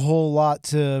doesn't take a whole lot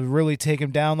to really take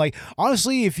him down. Like,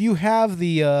 honestly, if you have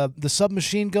the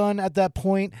submachine gun at that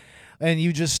point, and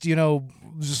you just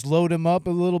load him up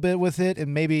a little bit with it,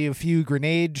 and maybe a few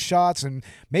grenade shots, and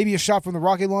maybe a shot from the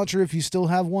rocket launcher if you still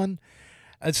have one,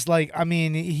 it's like, I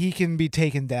mean, he can be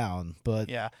taken down. But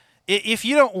yeah. If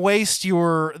you don't waste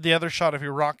the other shot of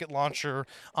your rocket launcher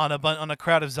on a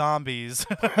crowd of zombies,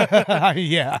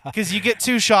 yeah, because you get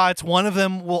 2 shots, one of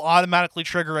them will automatically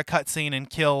trigger a cutscene and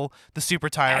kill the Super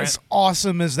Tyrant. As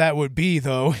awesome as that would be,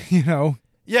 though,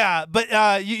 Yeah,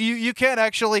 but you can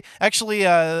actually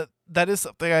that is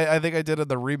something I think I did in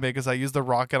the remake is I used the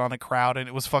rocket on a crowd and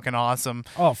it was fucking awesome.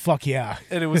 Oh, fuck yeah.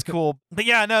 And it was cool. But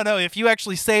yeah, no, if you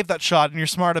actually save that shot and you're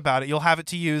smart about it, you'll have it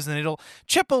to use and it'll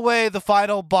chip away the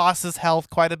final boss's health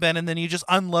quite a bit, and then you just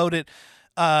unload it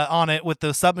on it with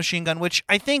the submachine gun, which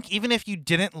I think even if you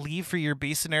didn't leave for your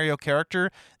B scenario character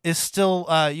is still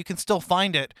you can still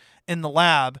find it in the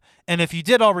lab, and if you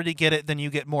did already get it, then you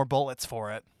get more bullets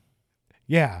for it.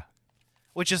 Yeah.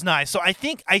 Which is nice. So I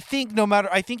think no matter,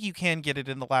 I think you can get it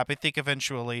in the lab. I think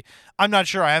eventually. I'm not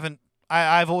sure.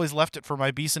 I've always left it for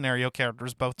my B scenario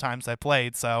characters both times I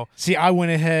played. So see, I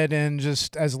went ahead and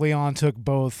just as Leon took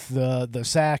both the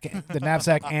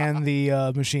knapsack and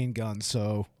the machine gun.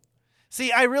 So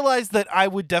see, I realized that I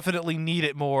would definitely need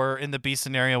it more in the B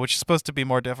scenario, which is supposed to be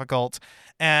more difficult.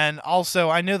 And also,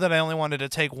 I knew that I only wanted to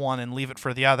take one and leave it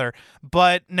for the other.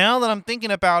 But now that I'm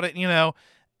thinking about it,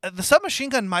 the submachine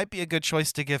gun might be a good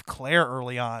choice to give Claire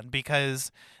early on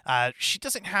because she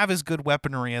doesn't have as good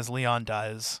weaponry as Leon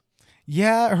does.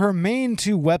 Yeah, her main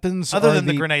two weapons other are than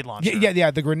the grenade launcher.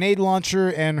 Yeah, the grenade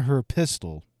launcher and her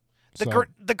pistol.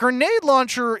 The grenade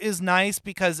launcher is nice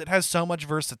because it has so much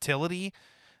versatility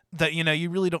that you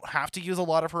really don't have to use a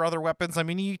lot of her other weapons. I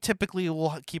mean, you typically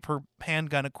will keep her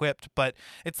handgun equipped, but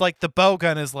it's like the bow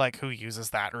gun is like, who uses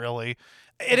that really?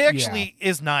 It actually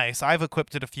is nice. I've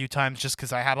equipped it a few times just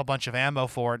because I had a bunch of ammo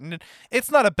for it, and it's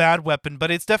not a bad weapon,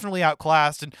 but it's definitely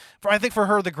outclassed. And I think for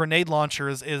her, the grenade launcher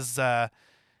is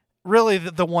really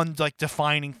the one like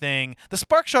defining thing. The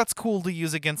spark shot's cool to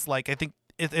use against I think.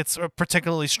 It's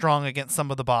particularly strong against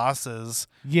some of the bosses.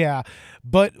 Yeah,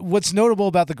 but what's notable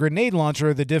about the grenade launcher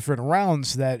are the different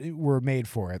rounds that were made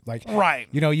for it. Like, right.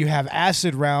 You have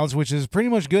acid rounds, which is pretty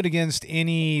much good against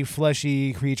any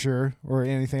fleshy creature or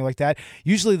anything like that.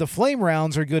 Usually the flame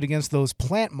rounds are good against those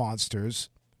plant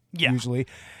monsters. Yeah. Usually.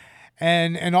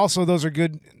 And also those are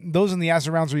good. Those in the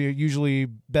acid rounds are usually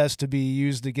best to be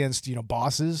used against,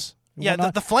 bosses. Yeah,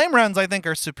 the flame rounds, I think,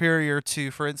 are superior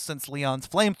to, for instance, Leon's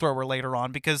flamethrower later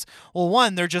on because, well,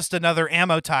 one, they're just another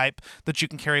ammo type that you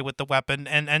can carry with the weapon,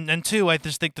 and two, I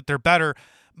just think that they're better.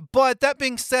 But that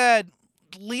being said,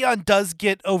 Leon does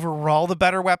get overall the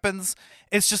better weapons.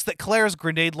 It's just that Claire's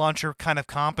grenade launcher kind of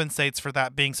compensates for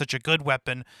that being such a good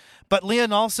weapon. But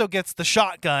Leon also gets the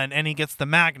shotgun, and he gets the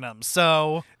Magnum,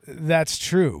 so... That's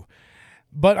true.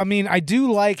 But, I mean, I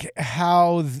do like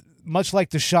how... much like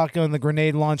the shotgun and the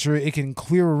grenade launcher, it can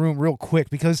clear a room real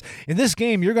quick because in this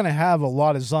game, you're going to have a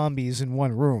lot of zombies in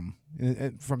one room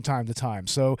from time to time.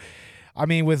 So, I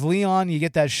mean, with Leon, you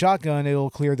get that shotgun,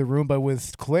 it'll clear the room. But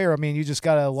with Claire, I mean, you just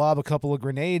got to lob a couple of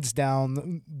grenades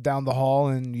down the hall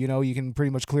and, you can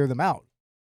pretty much clear them out.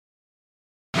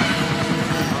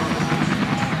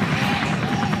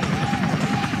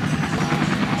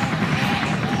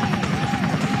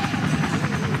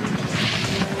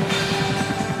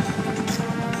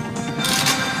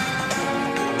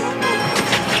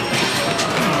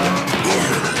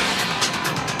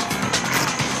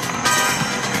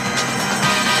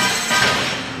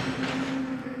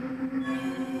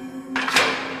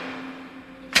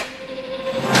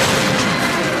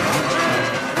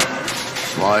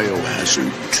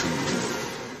 Biohazard 2.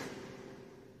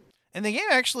 And the game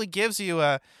actually gives you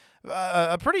a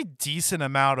pretty decent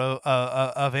amount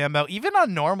of ammo, even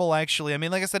on normal, actually. I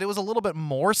mean, like I said, it was a little bit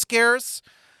more scarce,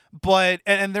 but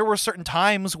and there were certain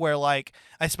times where,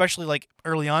 especially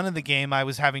early on in the game, I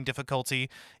was having difficulty,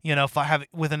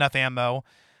 with enough ammo.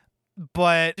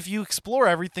 But if you explore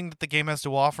everything that the game has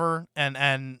to offer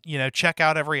and check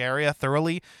out every area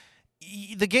thoroughly,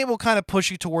 the game will kind of push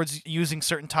you towards using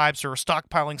certain types or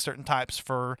stockpiling certain types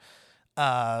for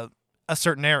a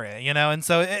certain area, and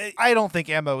so I don't think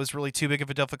ammo is really too big of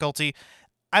a difficulty.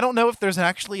 I don't know if there's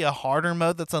actually a harder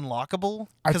mode that's unlockable.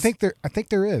 I think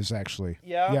there is actually.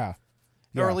 Yeah.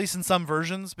 Or at least in some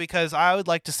versions, because I would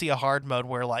like to see a hard mode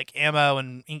where ammo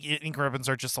and ink ribbons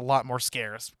are just a lot more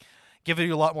scarce, giving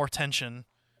you a lot more tension.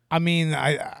 I mean,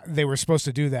 they were supposed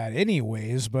to do that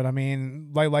anyways, but I mean,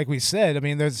 like we said, I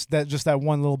mean, there's that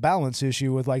one little balance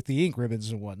issue with the ink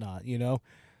ribbons and whatnot.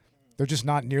 They're just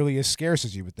not nearly as scarce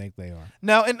as you would think they are.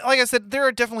 No, and like I said, there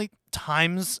are definitely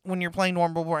times when you're playing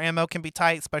normal where ammo can be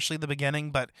tight, especially at the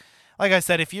beginning. But like I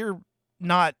said, if you're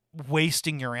not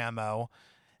wasting your ammo,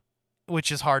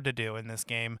 which is hard to do in this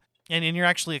game, and you're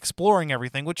actually exploring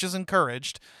everything, which is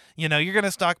encouraged, you're going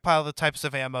to stockpile the types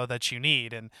of ammo that you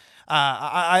need. And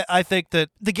I think that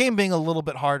the game being a little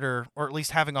bit harder, or at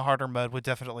least having a harder mode, would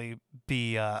definitely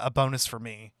be a bonus for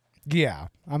me. Yeah,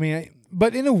 I mean,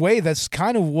 but in a way, that's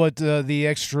kind of what the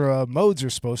extra modes are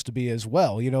supposed to be as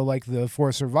well. Like the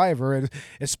For Survivor, and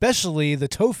especially the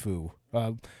tofu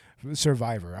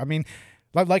survivor. I mean,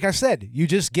 like I said, you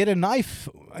just get a knife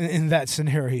in that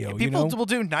scenario. People will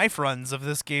do knife runs of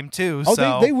this game too. Oh,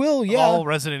 so they will, yeah. All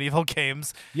Resident Evil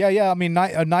games. Yeah. I mean,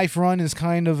 a knife run is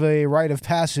kind of a rite of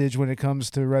passage when it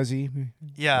comes to Resi.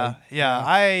 Yeah.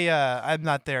 I'm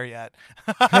not there yet.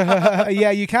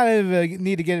 Yeah, you kind of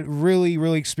need to get really,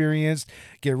 really experienced,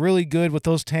 get really good with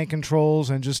those tank controls,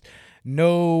 and just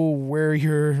know where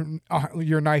your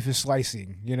knife is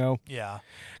slicing. Yeah.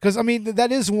 Because, I mean,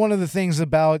 that is one of the things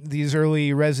about these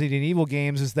early Resident Evil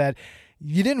games is that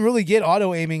you didn't really get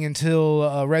auto-aiming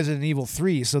until Resident Evil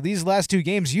 3. So these last two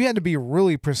games, you had to be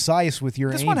really precise with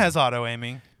your This aim. one has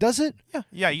auto-aiming. Does it?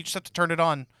 Yeah, you just have to turn it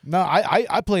on. No,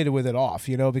 I played it with it off,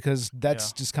 because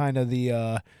that's just kind of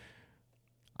the...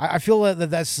 I feel that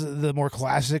that's the more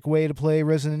classic way to play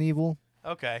Resident Evil.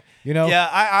 Okay. Yeah,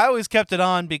 I always kept it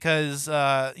on because,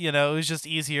 it was just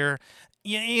easier.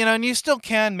 And you still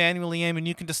can manually aim, and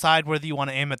you can decide whether you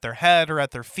want to aim at their head or at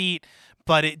their feet,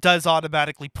 but it does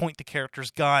automatically point the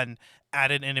character's gun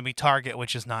at an enemy target,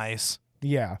 which is nice.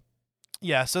 Yeah.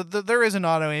 Yeah, so there is an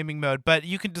auto-aiming mode, but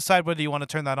you can decide whether you want to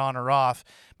turn that on or off.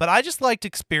 But I just liked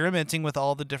experimenting with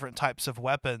all the different types of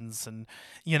weapons and,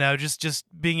 just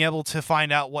being able to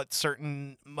find out what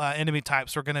certain enemy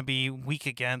types were going to be weak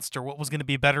against or what was going to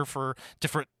be better for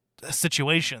different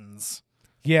situations.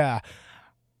 Yeah.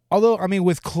 Although, I mean,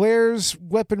 with Claire's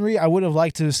weaponry, I would have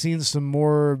liked to have seen some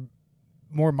more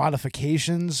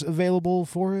modifications available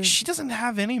for it. She doesn't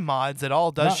have any mods at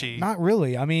all, does she? Not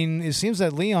really. I mean, it seems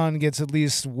that Leon gets at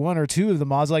least one or two of the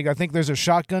mods. Like, I think there's a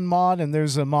shotgun mod and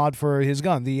there's a mod for his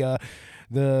gun, the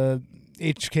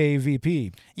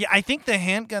HKVP. Yeah, I think the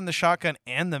handgun, the shotgun,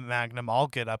 and the Magnum all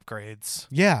get upgrades.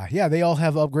 Yeah, they all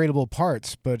have upgradable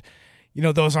parts, but,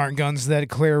 those aren't guns that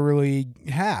Claire really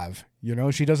have.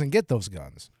 She doesn't get those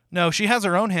guns. No, she has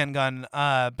her own handgun,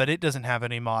 but it doesn't have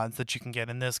any mods that you can get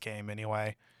in this game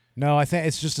anyway. No, I think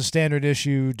it's just a standard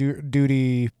issue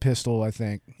duty pistol, I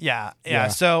think. Yeah.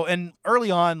 So, and early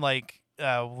on,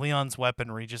 Leon's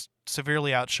weaponry just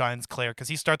severely outshines Claire because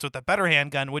he starts with a better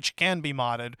handgun, which can be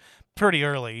modded pretty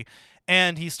early,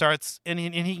 and he starts and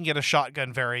he can get a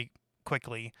shotgun very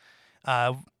quickly,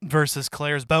 versus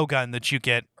Claire's bowgun that you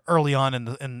get early on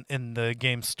in the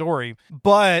game's story.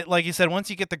 But like you said, once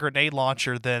you get the grenade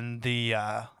launcher, then the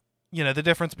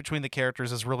difference between the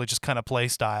characters is really just kind of play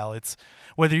style. It's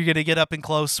whether you're going to get up and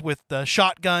close with the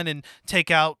shotgun and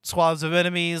take out swaths of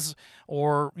enemies,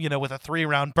 or with a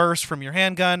 3-round burst from your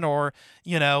handgun, or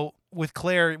with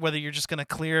Claire, whether you're just going to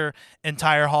clear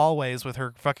entire hallways with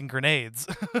her fucking grenades.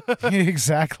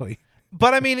 Exactly.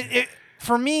 But I mean,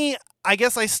 for me, I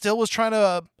guess I still was trying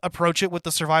to approach it with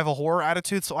the survival horror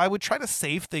attitude, so I would try to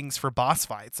save things for boss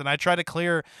fights, and I try to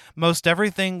clear most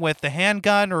everything with the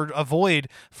handgun or avoid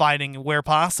fighting where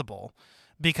possible.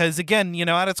 Because again,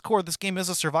 at its core, this game is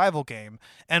a survival game.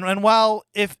 And while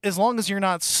as long as you're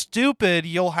not stupid,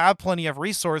 you'll have plenty of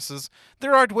resources,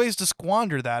 there are ways to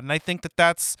squander that. And I think that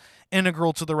that's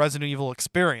integral to the Resident Evil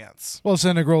experience. Well, it's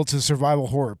integral to survival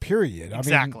horror, period.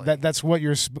 Exactly. I mean, that's what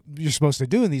you're supposed to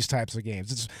do in these types of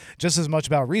games. It's just as much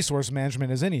about resource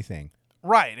management as anything.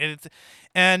 Right.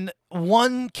 And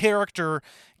one character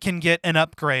can get an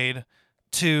upgrade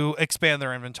to expand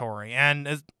their inventory.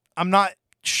 And I'm not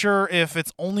sure if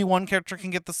it's only one character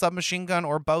can get the submachine gun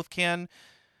or both can,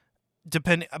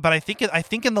 but I think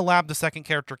in the lab the second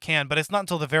character can, but it's not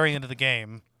until the very end of the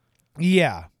game.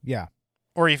 Yeah.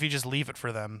 Or if you just leave it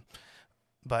for them.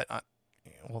 But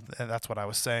that's what I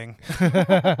was saying.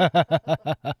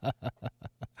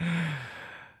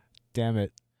 Damn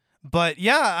it. But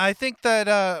yeah, I think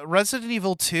that Resident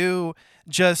Evil 2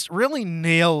 just really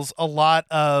nails a lot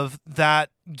of that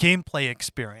gameplay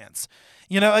experience.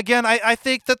 Again, I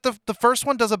think that the first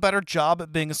one does a better job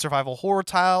at being a survival horror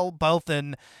tile, both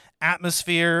in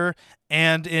atmosphere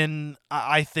and in,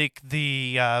 I think,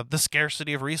 the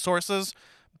scarcity of resources.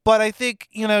 But I think,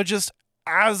 just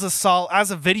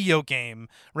as a video game,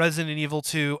 Resident Evil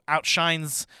 2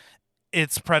 outshines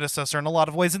its predecessor in a lot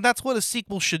of ways, and that's what a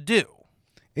sequel should do.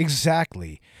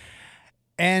 Exactly.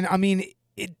 And I mean,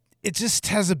 it just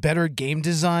has a better game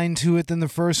design to it than the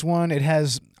first one.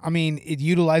 It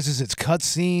utilizes its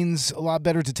cutscenes a lot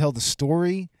better to tell the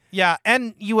story. Yeah,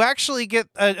 and you actually get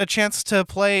a chance to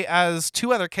play as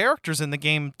two other characters in the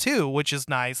game too, which is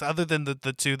nice, other than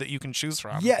the two that you can choose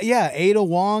from. Yeah, Ada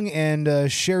Wong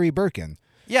and Sherry Birkin.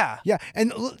 Yeah.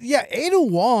 And Ada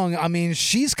Wong, I mean,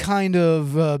 she's kind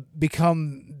of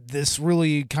become this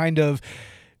really kind of,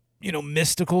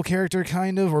 mystical character,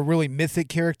 kind of, or really mythic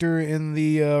character in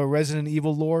the Resident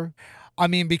Evil lore. I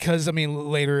mean, because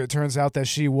later it turns out that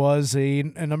she was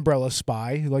an Umbrella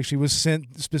spy, like she was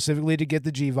sent specifically to get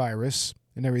the G virus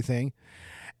and everything,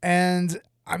 and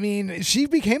I mean, she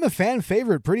became a fan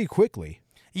favorite pretty quickly.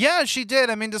 Yeah, she did.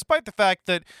 I mean, despite the fact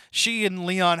that she and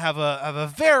Leon have a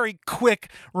very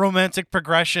quick romantic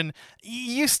progression,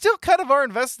 you still kind of are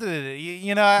invested in it.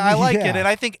 You know, I like it, Yeah. and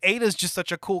I think Ada's just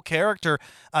such a cool character.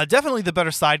 Definitely the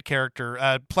better side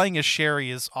character. Playing as Sherry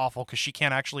is awful because she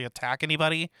can't actually attack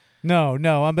anybody. No,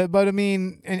 but I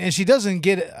mean, and she doesn't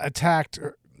get attacked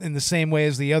in the same way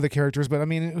as the other characters, but I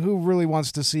mean, who really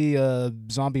wants to see a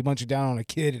zombie munching down on a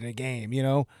kid in a game, you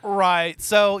know? Right.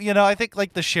 So, you know, I think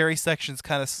like the Sherry sections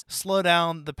kind of slow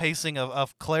down the pacing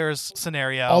of Claire's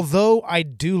scenario. Although I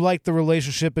do like the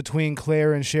relationship between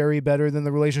Claire and Sherry better than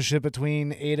the relationship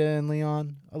between Ada and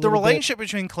Leon. The relationship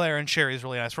between Claire and Sherry is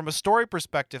really nice. From a story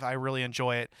perspective, I really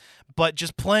enjoy it. But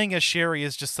just playing as Sherry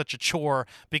is just such a chore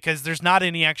because there's not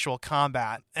any actual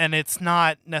combat. And it's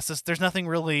not there's nothing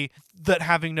really that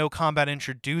having no combat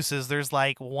introduces. There's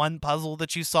like one puzzle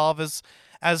that you solve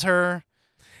as her.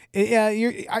 Yeah,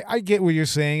 I get what you're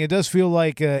saying. It does feel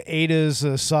like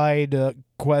Ada's side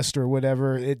quest or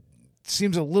whatever. It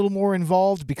seems a little more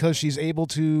involved because she's able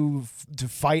to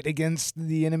fight against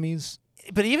the enemies.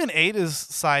 But even Ada's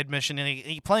side mission,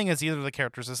 and playing as either of the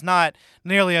characters, is not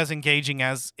nearly as engaging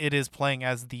as it is playing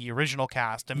as the original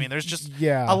cast. I mean, there's just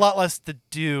a lot less to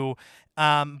do.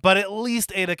 But at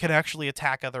least Ada can actually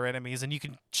attack other enemies, and you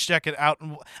can check it out.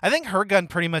 I think her gun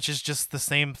pretty much is just the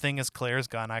same thing as Claire's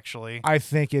gun, actually. I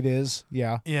think it is.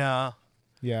 Yeah. Yeah.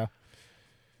 Yeah.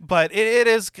 But it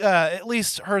is, at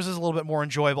least hers is a little bit more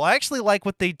enjoyable. I actually like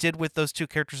what they did with those two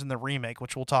characters in the remake,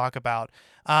 which we'll talk about.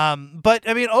 But,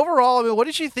 I mean, overall, what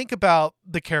did you think about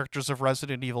the characters of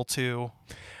Resident Evil 2?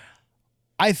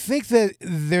 I think that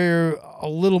they're a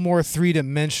little more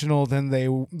three-dimensional than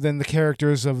the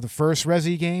characters of the first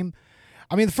Resi game.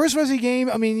 I mean, the first Resi game,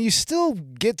 I mean, you still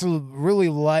get to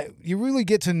really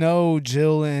get to know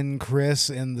Jill and Chris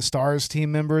and the STARS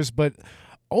team members, but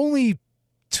only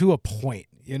to a point,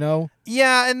 you know?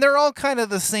 Yeah, and they're all kind of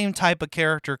the same type of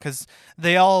character because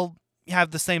they all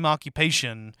have the same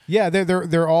occupation. Yeah,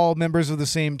 they're all members of the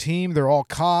same team. They're all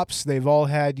cops. They've all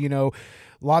had, you know,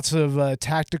 lots of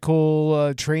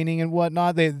tactical training and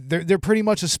whatnot. They're pretty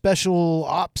much a special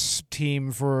ops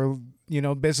team for, you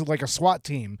know, basically like a SWAT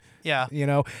team. Yeah. You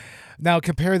know, now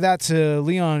compare that to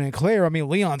Leon and Claire. I mean,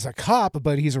 Leon's a cop,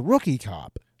 but he's a rookie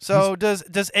cop. So does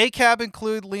ACAB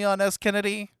include Leon S.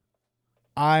 Kennedy?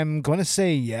 I'm going to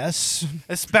say yes.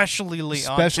 Especially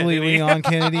Leon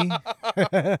Kennedy.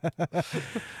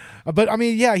 But, I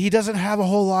mean, yeah, he doesn't have a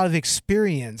whole lot of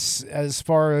experience as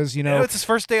far as, you know. It's his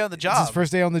first day on the job. It's his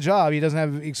first day on the job. He doesn't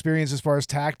have experience as far as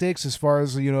tactics, as far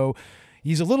as, you know,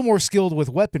 he's a little more skilled with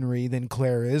weaponry than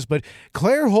Claire is. But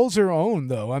Claire holds her own,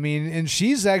 though. I mean, and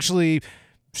she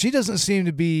doesn't seem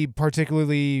to be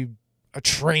particularly a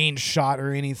trained shot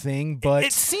or anything, but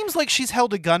it seems like she's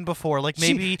held a gun before. Like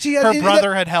maybe she her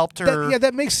brother had helped her.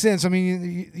 That makes sense. I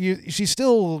mean, she's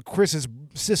still Chris's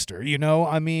sister, you know?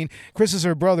 I mean, Chris is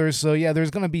her brother, so yeah, there's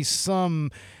going to be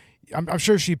some. I'm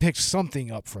sure she picked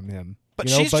something up from him. But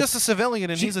you know? she's just a civilian,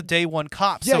 and he's a day one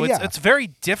cop, so Yeah, it's very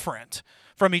different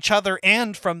from each other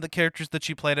and from the characters that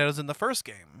she played as in the first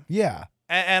game. Yeah.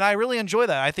 And I really enjoy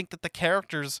that. I think that the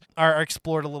characters are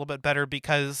explored a little bit better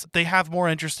because they have more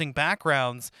interesting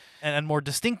backgrounds and more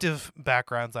distinctive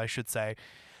backgrounds, I should say.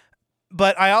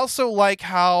 But I also like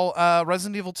how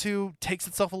Resident Evil 2 takes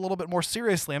itself a little bit more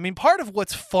seriously. I mean, part of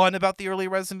what's fun about the early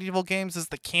Resident Evil games is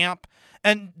the camp.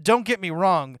 And don't get me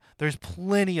wrong, there's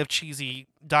plenty of cheesy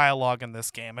dialogue in this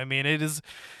game. I mean,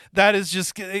 that is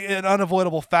just an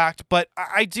unavoidable fact. But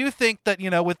I do think that,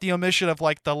 you know, with the omission of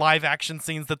like the live action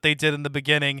scenes that they did in the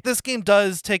beginning, this game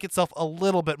does take itself a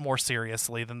little bit more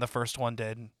seriously than the first one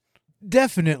did.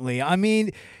 Definitely. I mean,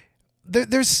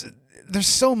 there's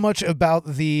so much about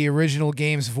the original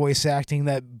game's voice acting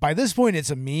that by this point it's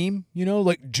a meme, you know,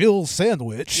 like Jill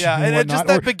Sandwich. Yeah, and just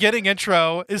that beginning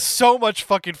intro is so much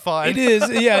fucking fun. It is,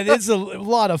 yeah, it's a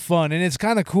lot of fun, and it's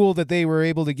kind of cool that they were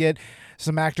able to get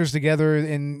some actors together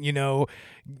and, you know,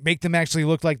 make them actually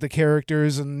look like the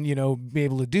characters and, you know, be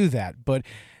able to do that. But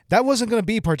that wasn't going to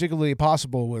be particularly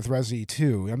possible with Resi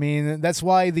 2. I mean, that's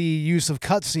why the use of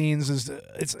cutscenes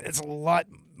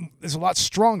it's a lot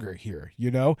stronger here, you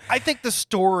know? I think the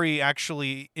story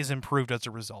actually is improved as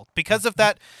a result because of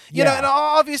that. You know, and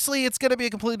obviously it's going to be a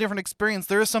completely different experience.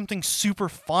 There is something super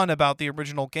fun about the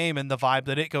original game and the vibe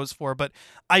that it goes for, but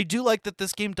I do like that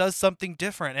this game does something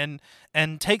different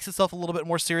and takes itself a little bit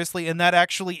more seriously, and that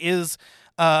actually is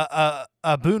a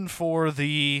boon for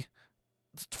the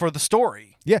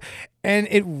story. Yeah. And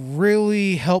it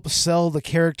really helps sell the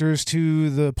characters to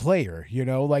the player,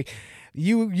 like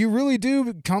you really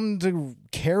do come to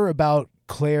care about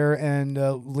Claire and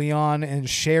Leon and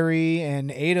Sherry and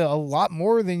Ada a lot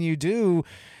more than you do,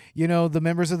 the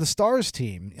members of the STARS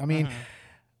team. I mean,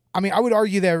 I would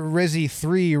argue that Resi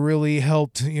 3 really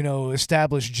helped,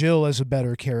 establish Jill as a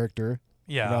better character.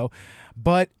 Yeah.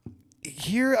 But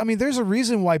here, there's a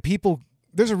reason why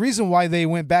they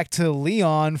went back to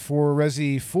Leon for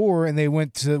Resi 4 and they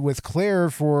went with Claire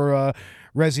for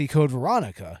Resi Code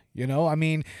Veronica. They're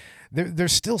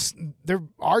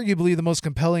arguably the most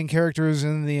compelling characters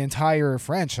in the entire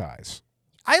franchise.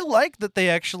 I like that they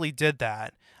actually did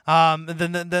that. And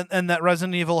that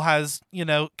Resident Evil has,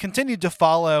 continued to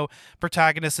follow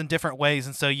protagonists in different ways.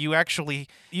 And so you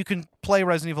can play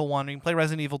Resident Evil 1, you can play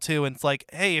Resident Evil 2, and it's like,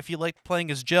 hey, if you like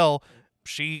playing as Jill,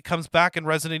 she comes back in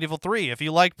Resident Evil 3. If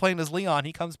you like playing as Leon,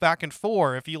 he comes back in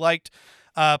 4. If you liked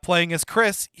playing as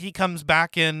Chris, he comes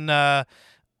back in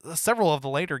several of the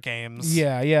later games.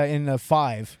 Yeah, in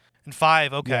 5. In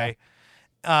 5, okay.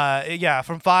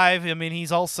 From 5.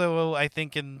 He's also, I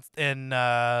think, and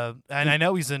I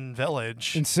know he's in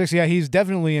Village. In 6, he's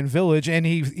definitely in Village, and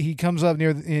he comes up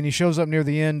and he shows up near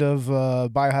the end of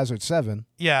Biohazard 7.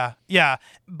 Yeah.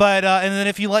 But and then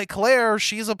if you like Claire,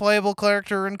 she's a playable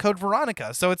character in Code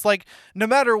Veronica. So it's like, no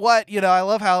matter what, I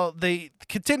love how they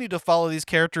continue to follow these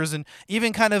characters and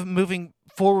even kind of moving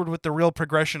forward with the real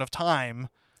progression of time.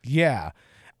 Yeah.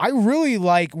 I really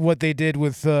like what they did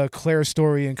with Claire's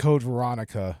story in Code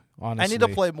Veronica, honestly. I need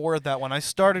to play more of that one. I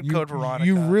started Code Veronica.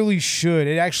 You really should.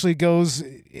 It actually goes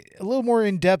a little more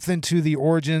in depth into the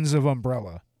origins of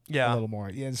Umbrella. Yeah. A little more.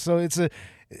 Yeah. So it's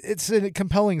a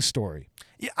compelling story.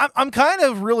 Yeah, I'm kind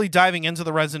of really diving into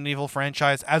the Resident Evil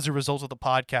franchise as a result of the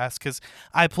podcast, because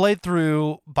I played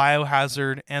through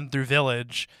Biohazard and through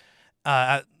Village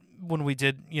when we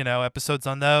did, episodes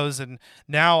on those, and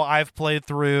now I've played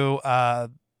through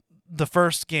the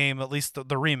first game, at least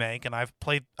the remake, and I've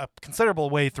played a considerable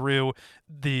way through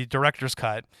the director's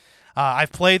cut.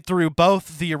 I've played through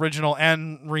both the original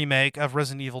and remake of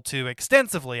Resident Evil 2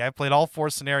 extensively. I've played all 4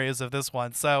 scenarios of this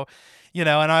one. So, and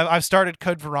I've started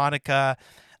Code Veronica.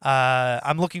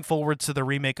 I'm looking forward to the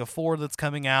remake of 4 that's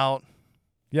coming out.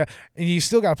 Yeah, and you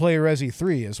still got to play Resi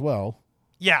 3 as well.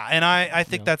 Yeah, and I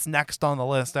think that's next on the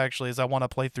list, actually, is I want to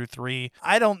play through 3.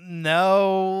 I don't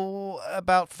know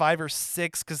about 5 or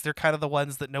 6, because they're kind of the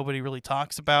ones that nobody really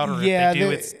talks about, or if they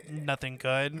do, it's nothing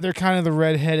good. They're kind of the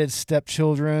redheaded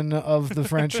stepchildren of the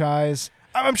franchise.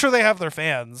 I'm sure they have their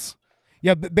fans.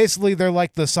 Yeah, but basically they're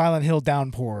like the Silent Hill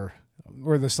downpour,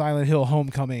 or the Silent Hill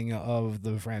homecoming of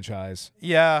the franchise.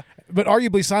 Yeah. But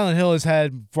arguably Silent Hill has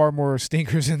had far more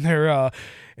stinkers in their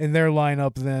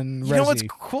lineup than Resi. You know what's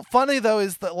funny though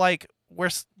is that where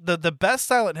the best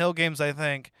Silent Hill games, I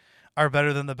think, are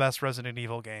better than the best Resident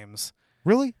Evil games.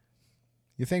 Really?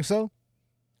 You think so?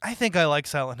 I think I like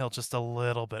Silent Hill just a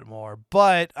little bit more,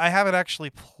 but I haven't actually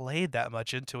played that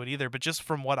much into it either. But just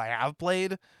from what I have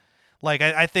played,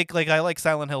 I think I like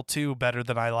Silent Hill 2 better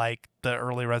than I like the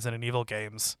early Resident Evil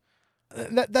games.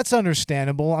 That's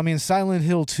understandable. Silent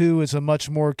Hill 2 is a much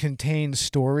more contained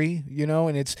story,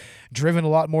 and it's driven a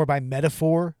lot more by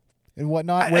metaphor and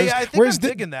whatnot. I think I'm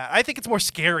digging that. I think it's more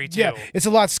scary, too. Yeah, it's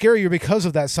a lot scarier because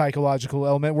of that psychological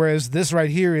element, whereas this right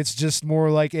here, it's just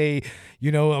more like a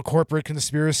corporate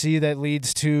conspiracy that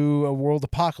leads to a world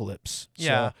apocalypse.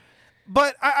 Yeah. So.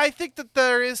 But I think that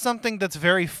there is something that's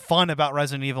very fun about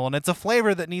Resident Evil, and it's a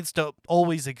flavor that needs to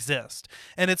always exist.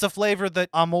 And it's a flavor that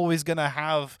I'm always going to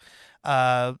have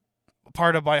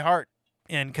part of my heart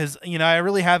in, because I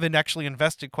really haven't actually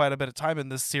invested quite a bit of time in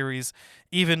this series,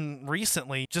 even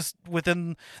recently, just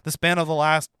within the span of the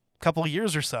last couple of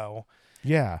years or so.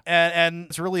 Yeah. And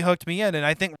it's really hooked me in. And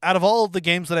I think out of all of the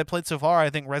games that I played so far, I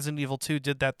think Resident Evil 2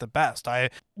 did that the best. I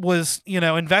was,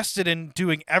 invested in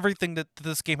doing everything that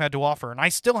this game had to offer, and I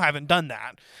still haven't done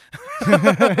that.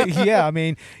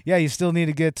 Yeah, you still need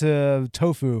to get to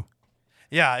Tofu.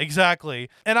 Yeah, exactly.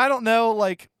 And I don't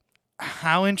know,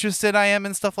 how interested I am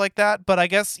in stuff like that, but I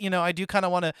guess, I do kind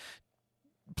of want to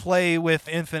play with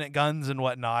infinite guns and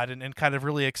whatnot, and kind of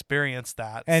really experience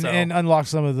that, and unlock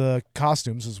some of the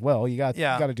costumes as well. You got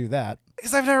to do that,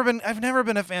 because I've never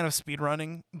been a fan of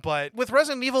speedrunning, but with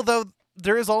Resident Evil though,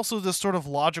 there is also this sort of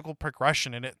logical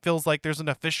progression, and it feels like there's an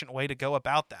efficient way to go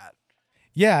about that.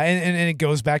 Yeah, and it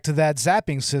goes back to that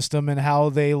zapping system and how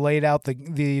they laid out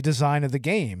the design of the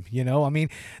game. I mean,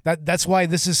 that's why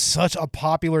this is such a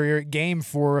popular game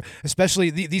for, especially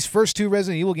these first two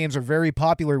Resident Evil games are very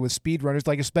popular with speedrunners,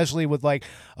 like especially with like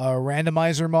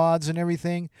randomizer mods and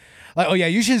everything. Like, oh yeah,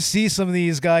 you should see some of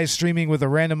these guys streaming with a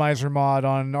randomizer mod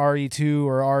on RE2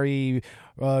 or RE.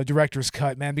 Director's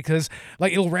cut, man, because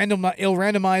like it'll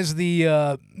randomize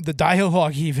the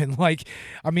dialogue even. Like,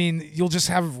 I mean, you'll just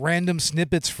have random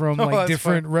snippets from like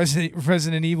different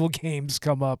Resident Evil games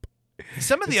come up.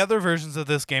 Some of the other versions of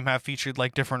this game have featured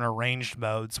like different arranged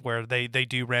modes where they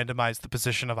do randomize the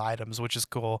position of items, which is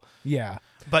cool. Yeah.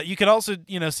 But you can also,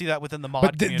 see that within the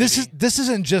mod community. This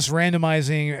isn't just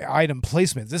randomizing item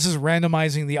placement. This is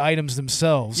randomizing the items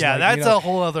themselves. Yeah, like, that's a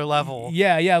whole other level.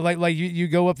 Yeah. Like you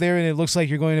go up there and it looks like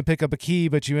you're going to pick up a key,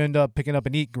 but you end up picking up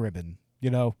an ink ribbon.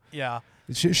 Yeah.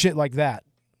 Shit like that.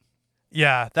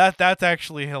 Yeah, that's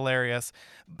actually hilarious.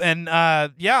 And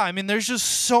I mean, there's just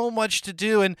so much to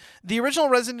do. And the original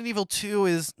Resident Evil 2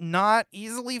 is not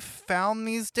easily found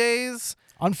these days.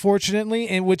 Unfortunately,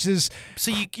 and which is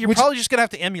so you're probably just gonna have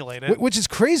to emulate it, which is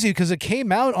crazy because it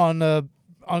came out on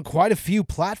quite a few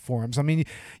platforms. I mean,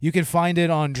 you can find it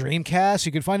on Dreamcast,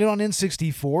 you can find it on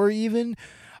N64 even.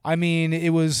 I mean, it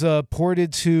was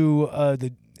ported to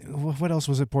what else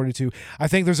was it ported to? I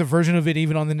think there's a version of it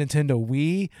even on the Nintendo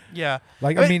Wii. Yeah,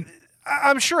 like I mean.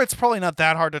 I'm sure it's probably not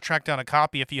that hard to track down a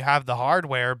copy if you have the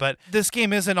hardware, but this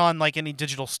game isn't on like any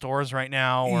digital stores right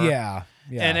now. Yeah.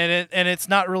 And it's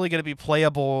not really going to be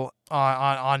playable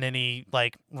on any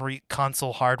like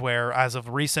console hardware as of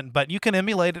recent, but you can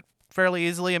emulate it fairly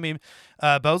easily. I mean,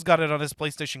 Bo's got it on his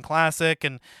PlayStation Classic,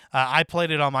 and I played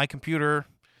it on my computer.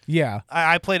 Yeah,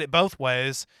 I played it both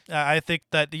ways. I think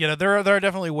that there are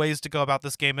definitely ways to go about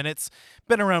this game, and it's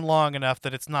been around long enough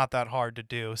that it's not that hard to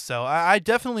do. So I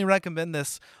definitely recommend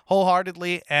this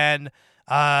wholeheartedly. And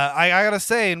I gotta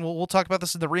say, and we'll talk about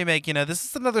this in the remake. This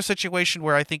is another situation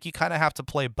where I think you kind of have to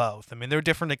play both. I mean, they're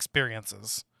different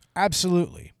experiences.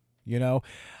 Absolutely.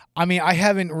 I mean, I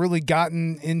haven't really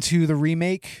gotten into the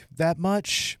remake that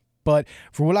much. But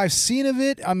for what I've seen of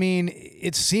it, I mean,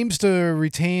 it seems to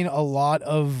retain a lot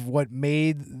of what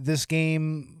made this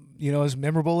game, as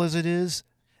memorable as it is.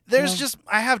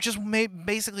 I have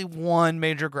basically one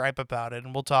major gripe about it,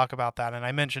 and we'll talk about that. And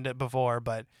I mentioned it before,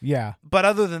 but yeah. But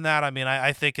other than that, I mean,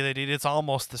 I think that it's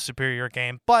almost the superior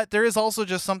game. But there is also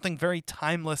just something very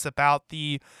timeless about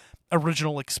the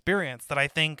original experience that I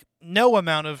think no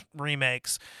amount of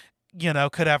remakes,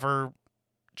 could ever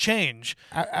change.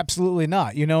 Absolutely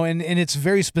not. And it's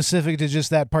very specific to just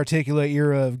that particular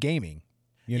era of gaming.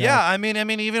 Yeah, I mean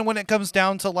even when it comes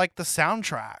down to like the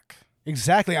soundtrack.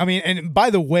 Exactly. I mean, and by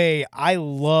the way, I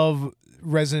love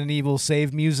Resident Evil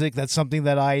save music. That's something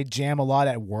that I jam a lot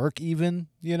at work even,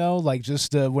 like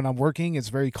just when I'm working, it's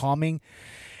very calming.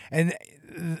 And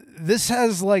this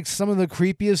has like some of the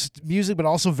creepiest music, but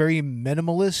also very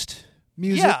minimalist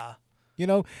music.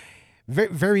 Yeah. Very,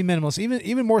 very minimalist,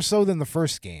 even more so than the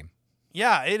first game.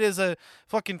 Yeah, it is a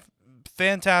fucking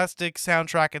fantastic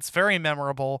soundtrack. It's very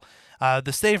memorable.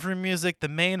 The save room music, the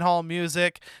main hall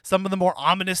music, some of the more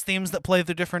ominous themes that play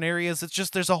through different areas. It's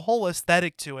just there's a whole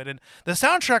aesthetic to it, and the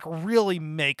soundtrack really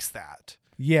makes that.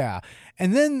 Yeah.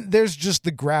 And then there's just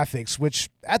the graphics, which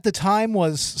at the time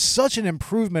was such an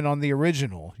improvement on the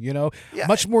original, Yeah.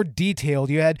 Much more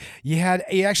detailed. You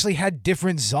actually had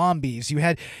different zombies. You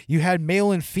had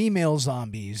male and female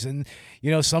zombies, and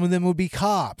some of them would be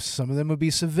cops, some of them would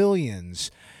be civilians.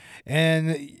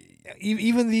 And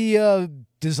even the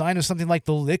design of something like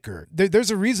the Licker.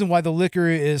 There's a reason why the Licker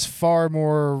is far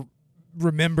more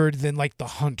remembered than like the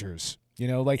Hunters.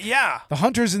 The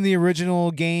Hunters in the original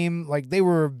game, like they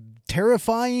were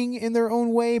terrifying in their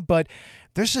own way, but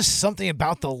there's just something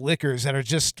about the Lickers that are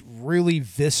just really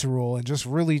visceral and just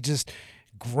really just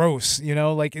gross,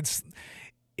 like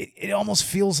it almost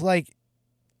feels like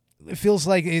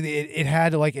it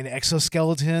had like an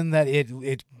exoskeleton that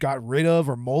it got rid of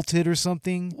or molted or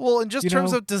something. Well, in just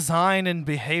terms of design and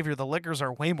behavior, the Lickers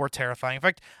are way more terrifying. In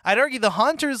fact, I'd argue the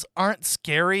Hunters aren't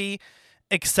scary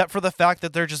except for the fact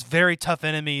that they're just very tough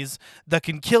enemies that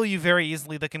can kill you very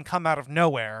easily, that can come out of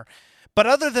nowhere. But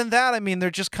other than that, I mean, they're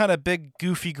just kind of big,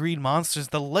 goofy green monsters.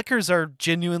 The Lickers are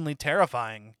genuinely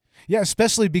terrifying. Yeah,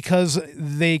 especially because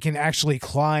they can actually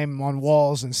climb on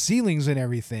walls and ceilings and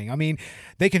everything. I mean,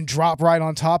 they can drop right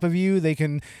on top of you. They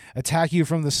can attack you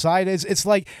from the side. It's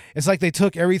like they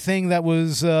took everything that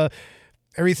was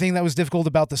difficult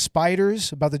about the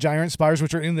spiders, about the giant spiders,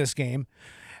 which are in this game,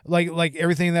 like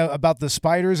everything about the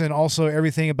spiders and also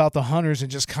everything about the Hunters, and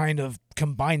just kind of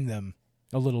combine them.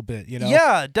 a little bit, you know?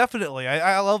 Yeah, definitely.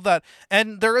 I love that.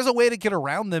 And there is a way to get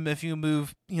around them if you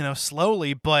move,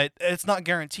 slowly, but it's not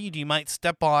guaranteed. You might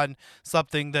step on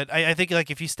something that I think,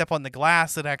 like, if you step on the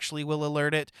glass, it actually will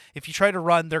alert it. If you try to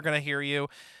run, they're going to hear you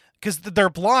because they're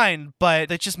blind,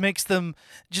 but it just makes them,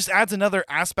 just adds another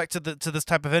aspect to this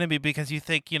type of enemy because you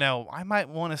think, I might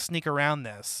want to sneak around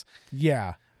this.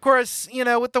 Yeah. Of course,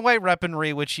 with the white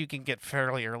weaponry, which you can get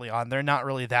fairly early on, they're not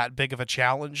really that big of a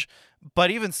challenge. But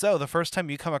even so, the first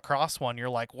time you come across one, you're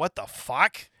like, what the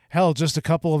fuck? Hell, just a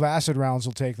couple of acid rounds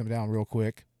will take them down real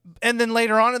quick. And then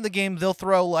later on in the game, they'll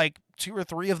throw like 2 or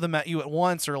 3 of them at you at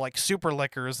once, or like super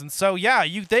lickers. And so, yeah,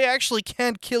 they actually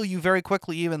can kill you very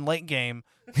quickly, even late game.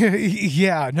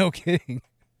 Yeah, no kidding.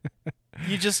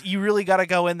 You really got to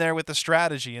go in there with the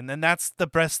strategy, and then that's the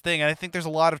best thing. And I think there's a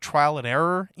lot of trial and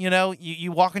error.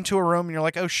 You walk into a room and you're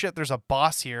like, oh shit, there's a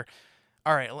boss here.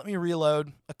 All right, let me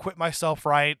reload, equip myself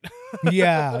right.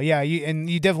 Yeah,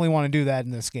 you definitely want to do that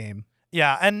in this game.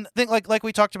 Yeah, and I think like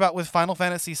we talked about with Final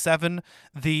Fantasy VII,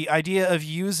 the idea of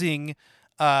using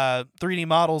 3D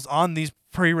models on these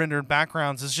pre-rendered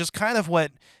backgrounds is just kind of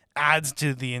what adds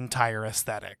to the entire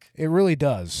aesthetic. It really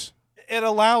does. It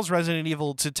allows Resident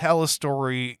Evil to tell a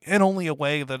story in only a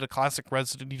way that a classic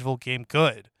Resident Evil game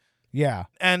could. Yeah.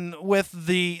 And with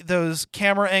those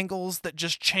camera angles that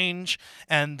just change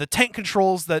and the tank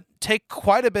controls that take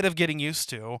quite a bit of getting used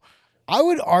to. I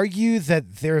would argue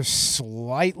that they're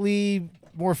slightly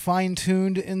more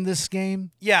fine-tuned in this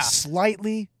game. Yeah.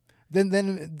 Slightly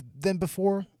than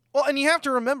before. Well, and you have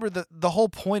to remember that the whole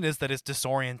point is that it's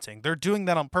disorienting. They're doing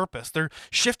that on purpose. They're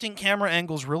shifting camera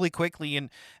angles really quickly and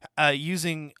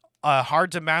using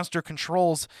hard-to-master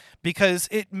controls because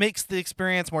it makes the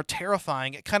experience more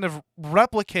terrifying. It kind of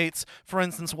replicates, for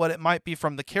instance, what it might be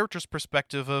from the character's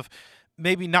perspective of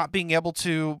maybe not being able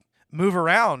to move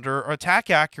around or attack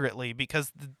accurately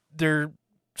because they're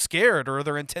scared or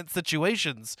they're in tense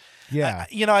situations. Yeah.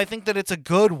 I think that it's a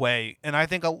good way, and I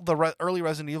think the early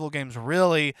Resident Evil games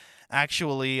really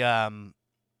actually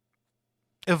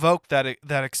evoke that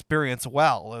experience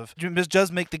well. It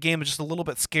does make the game just a little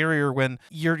bit scarier when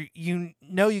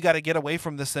you got to get away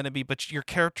from this enemy, but your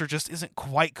character just isn't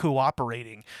quite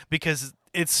cooperating because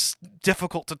it's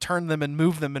difficult to turn them and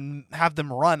move them and have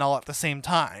them run all at the same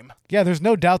time. Yeah, there's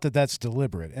no doubt that that's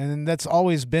deliberate, and that's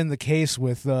always been the case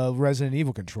with Resident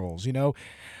Evil controls,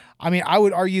 I mean, I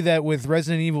would argue that with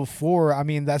Resident Evil 4, I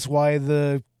mean, that's why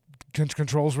the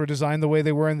controls were designed the way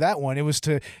they were in that one. It was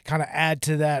to kind of add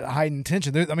to that heightened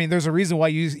tension. There's a reason why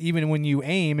even when you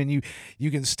aim and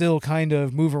you can still kind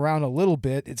of move around a little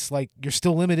bit, it's like you're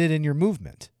still limited in your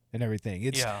movement and everything.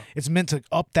 It's meant to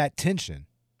up that tension.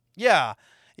 Yeah,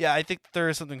 I think there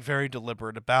is something very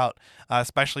deliberate about,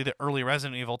 especially the early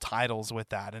Resident Evil titles with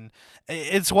that, and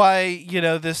it's why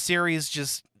this series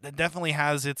just definitely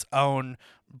has its own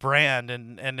brand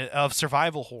and of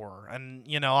survival horror, and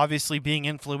obviously being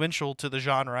influential to the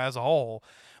genre as a whole,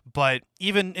 but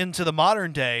even into the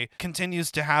modern day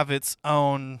continues to have its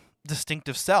own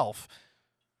distinctive self.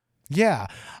 Yeah.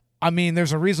 I mean,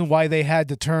 there's a reason why they had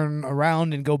to turn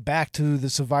around and go back to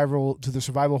the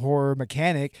survival horror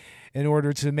mechanic in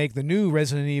order to make the new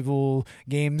Resident Evil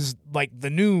games like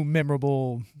the new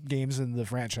memorable games in the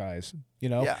franchise.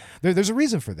 Yeah. There's a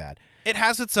reason for that. It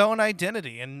has its own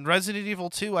identity, and Resident Evil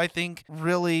 2, I think,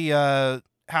 really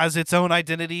has its own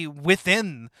identity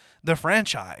within the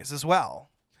franchise as well.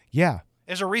 Yeah.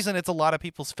 There's a reason it's a lot of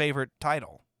people's favorite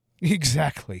title.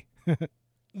 Exactly.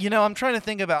 I'm trying to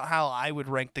think about how I would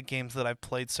rank the games that I've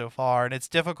played so far, and it's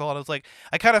difficult. It's like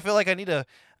I kind of feel like I need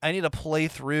to play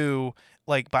through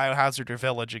like Biohazard or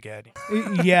Village again.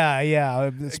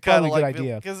 Yeah. It's probably a good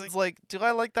idea. Because it's like, do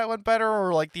I like that one better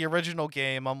or like the original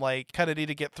game? I'm like, kind of need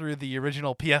to get through the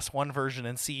original PS1 version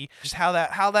and see just how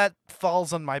that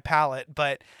falls on my palate.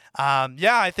 But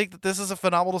I think that this is a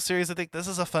phenomenal series. I think this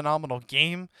is a phenomenal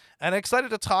game, and I'm excited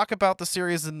to talk about the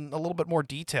series in a little bit more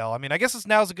detail. I mean, I guess it's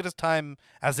now as good a time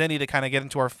as any to kind of get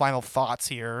into our final thoughts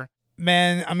here.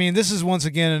 Man, I mean, this is once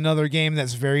again another game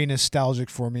that's very nostalgic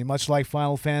for me. Much like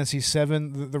Final Fantasy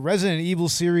VII, the Resident Evil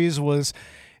series was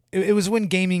when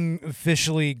gaming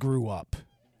officially grew up,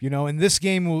 and this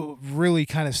game really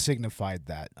kind of signified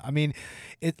that. I mean,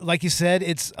 like you said,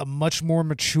 it's a much more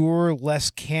mature, less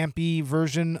campy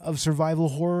version of survival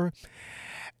horror,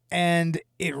 and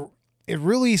it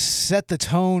really set the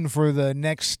tone for the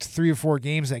next 3 or 4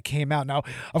 games that came out. Now,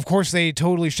 of course, they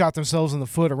totally shot themselves in the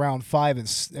foot around 5 and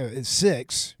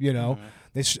 6, Mm-hmm.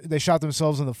 They shot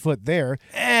themselves in the foot there.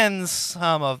 And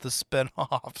some of the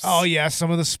spin-offs. Oh, yeah, some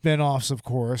of the spin-offs, of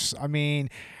course. I mean,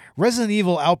 Resident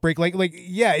Evil Outbreak,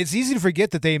 yeah, it's easy to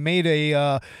forget that they made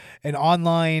an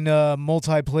online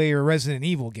multiplayer Resident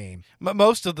Evil game.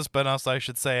 Most of the spin-offs, I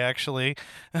should say, actually.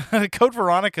 Code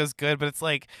Veronica is good, but it's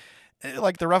like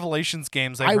the Revelations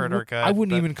games I've heard are good. I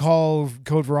wouldn't even call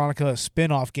Code Veronica a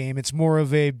spin-off game. It's more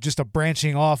of just a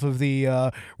branching off of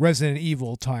the Resident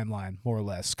Evil timeline, more or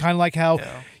less. Kind of like how,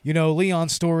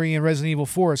 Leon's story in Resident Evil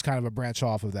 4 is kind of a branch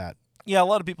off of that. Yeah, a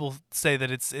lot of people say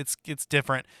that it's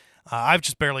different. I've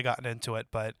just barely gotten into it,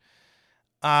 but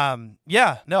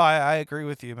I agree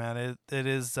with you, man. It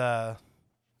is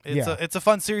it's a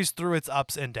fun series through its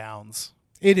ups and downs.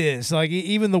 It is. Like,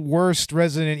 even the worst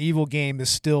Resident Evil game is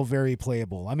still very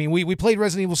playable. I mean, we played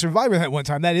Resident Evil Survivor that one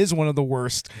time. That is one of the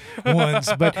worst ones,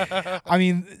 but I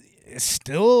mean, it's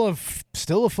still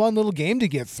a fun little game to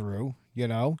get through,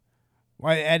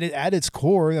 At its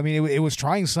core, I mean, it was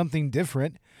trying something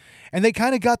different. And they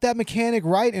kind of got that mechanic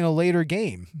right in a later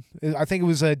game. I think it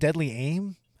was a Deadly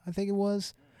Aim, I think it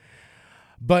was.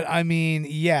 But, I mean,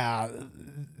 yeah,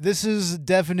 this is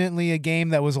definitely a game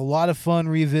that was a lot of fun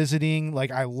revisiting.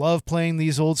 Like, I love playing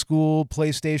these old school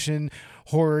PlayStation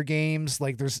horror games.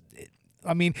 Like, there's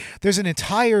an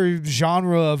entire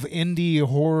genre of indie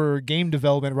horror game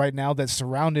development right now that's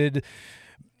surrounded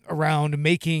around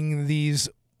making these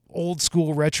old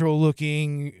school retro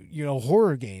looking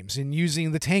horror games and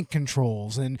using the tank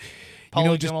controls and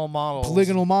polygonal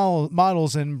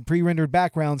models and pre-rendered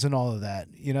backgrounds and all of that.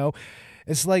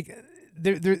 It's like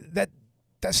that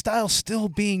style's still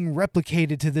being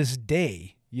replicated to this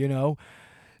day.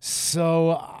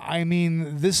 So I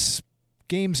mean, this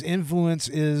game's influence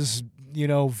is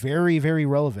very, very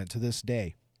relevant to this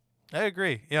day. I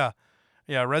agree. Yeah.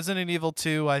 Resident Evil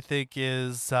 2 I think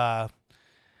is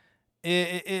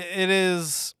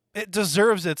it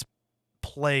deserves its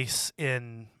place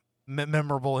in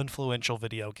memorable, influential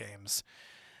video games.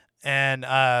 And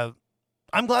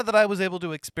I'm glad that I was able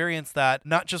to experience that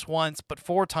not just once, but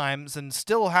 4 times and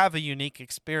still have a unique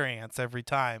experience every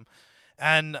time.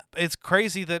 And it's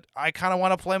crazy that I kind of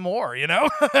want to play more,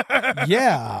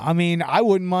 Yeah. I mean, I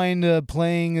wouldn't mind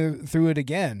playing through it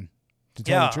again, to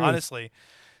tell the truth. Honestly.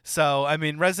 So, I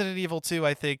mean, Resident Evil 2,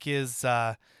 I think, is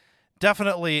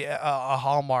definitely a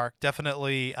hallmark.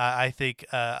 Definitely, I think,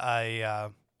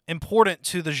 important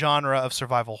to the genre of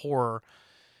survival horror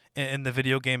in the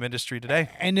video game industry today.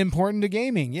 And important to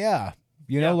gaming, yeah.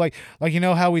 Like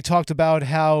how we talked about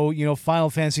how, Final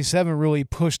Fantasy VII really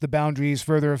pushed the boundaries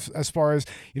further as far as,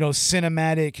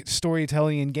 cinematic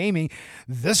storytelling and gaming.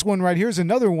 This one right here is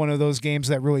another one of those games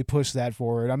that really pushed that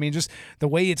forward. I mean, just the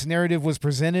way its narrative was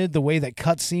presented, the way that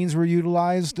cutscenes were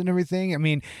utilized and everything. I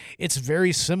mean, it's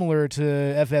very similar to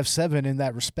FF7 in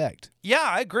that respect. Yeah,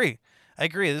 I agree.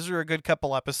 These are a good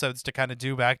couple episodes to kind of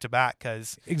do back to back,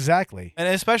 because exactly, and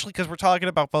especially because we're talking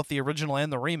about both the original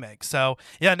and the remake. So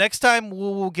yeah, next time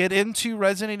we'll get into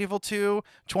Resident Evil 2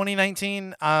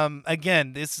 2019.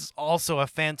 Again, this is also a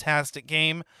fantastic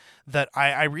game that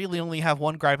I really only have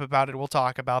one gripe about it. We'll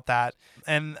talk about that,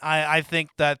 and I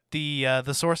think that the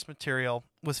source material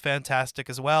was fantastic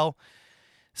as well.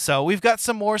 So we've got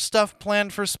some more stuff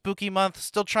planned for Spooky Month.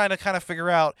 Still trying to kind of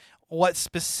figure out what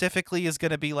specifically is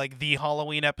going to be like the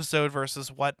Halloween episode versus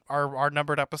what are our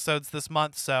numbered episodes this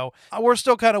month. So we're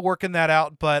still kind of working that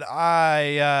out, but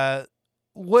I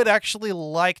would actually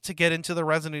like to get into the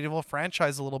Resident Evil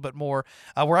franchise a little bit more.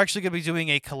 We're actually going to be doing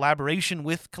a collaboration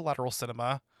with Collateral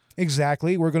Cinema.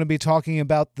 Exactly. We're going to be talking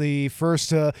about the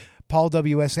first Paul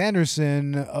W.S.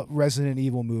 Anderson Resident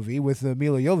Evil movie with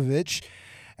Milla Jovovich.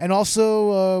 And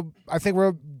also, I think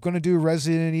we're going to do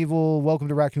Resident Evil Welcome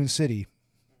to Raccoon City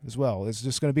as well. It's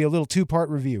just going to be a little 2-part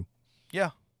review.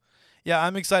 Yeah,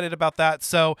 I'm excited about that.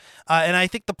 So, and I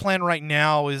think the plan right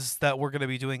now is that we're going to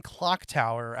be doing Clock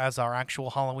Tower as our actual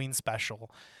Halloween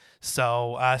special.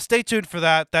 So stay tuned for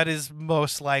that. That is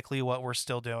most likely what we're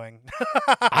still doing.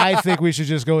 I think we should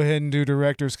just go ahead and do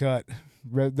Director's Cut,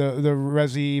 the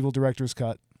Resident Evil Director's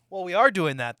Cut. Well, we are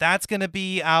doing that. That's going to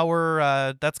be our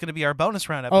bonus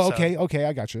round episode. Oh, okay,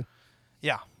 I got you.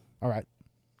 Yeah. All right.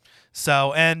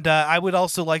 So, and I would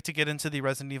also like to get into the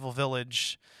Resident Evil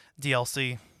Village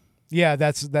DLC. Yeah,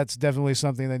 that's definitely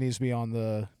something that needs to be on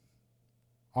the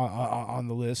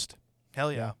list.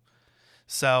 Hell yeah.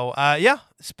 So, yeah,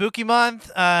 Spooky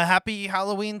Month. Happy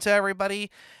Halloween to everybody,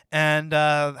 and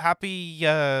happy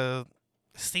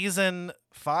season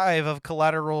 5 of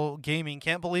Collateral Gaming.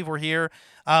 Can't believe we're here.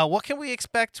 What can we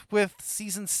expect with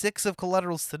season 6 of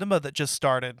Collateral Cinema that just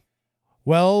started?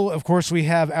 Well, of course, we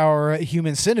have our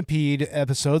Human Centipede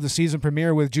episode, the season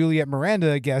premiere with Juliet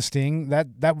Miranda guesting. That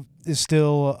is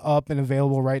still up and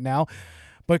available right now.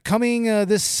 But coming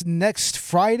this next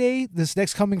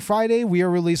coming Friday, we are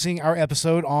releasing our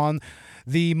episode on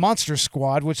the Monster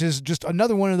Squad, which is just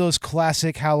another one of those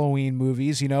classic Halloween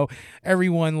movies. You know,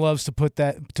 everyone loves to put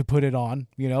it on.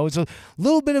 You know, it's a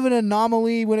little bit of an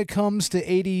anomaly when it comes to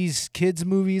 80s kids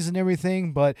movies and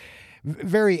everything, but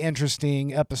very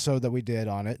interesting episode that we did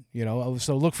on it. You know,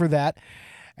 so look for that.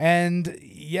 And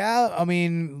yeah, I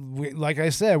mean, like I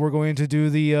said, we're going to do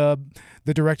the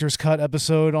director's cut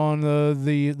episode on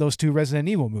those 2 Resident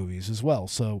Evil movies as well.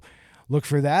 So look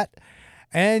for that.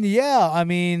 And yeah, I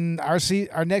mean, our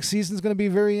next season is going to be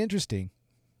very interesting.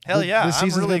 Hell yeah, This I'm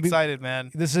season's really gonna be- excited,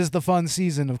 man. This is the fun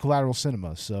season of Collateral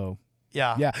Cinema. So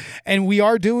Yeah. yeah, and we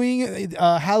are doing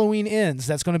Halloween Ends.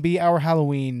 That's going to be our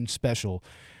Halloween special.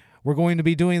 We're going to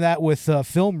be doing that with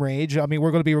Film Rage. I mean,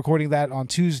 we're going to be recording that on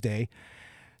Tuesday.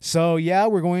 So yeah,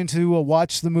 we're going to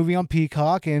watch the movie on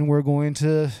Peacock, and we're going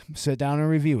to sit down and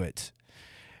review it.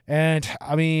 And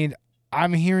I mean,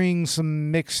 I'm hearing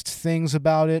some mixed things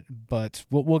about it, but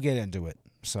we'll get into it.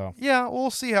 So Yeah,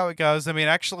 we'll see how it goes. I mean,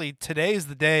 actually, today's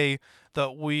the day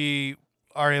that we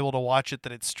are able to watch it,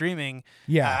 that it's streaming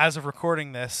yeah, as of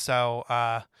recording this.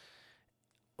 So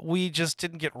we just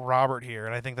didn't get Robert here,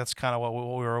 and I think that's kind of what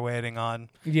we were waiting on.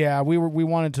 yeah, we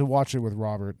wanted to watch it with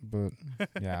Robert, but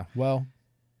yeah, well.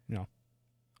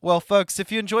 Well, folks,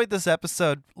 if you enjoyed this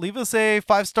episode, leave us a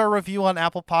 5-star review on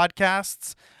Apple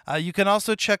Podcasts. You can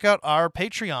also check out our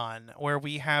Patreon, where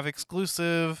we have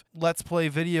exclusive Let's Play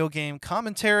video game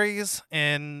commentaries,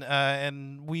 and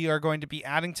we are going to be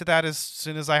adding to that as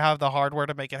soon as I have the hardware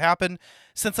to make it happen.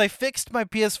 Since I fixed my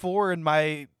PS4 and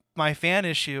my fan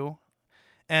issue,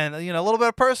 and, you know, a little bit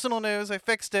of personal news. I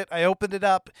fixed it. I opened it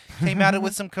up, came at it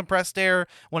with some compressed air.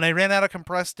 When I ran out of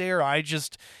compressed air, I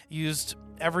just used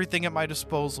everything at my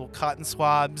disposal. Cotton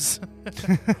swabs.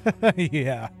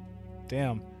 Yeah,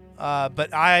 damn.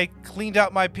 But I cleaned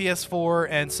out my PS4,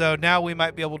 and so now we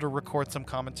might be able to record some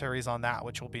commentaries on that,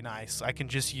 which will be nice. I can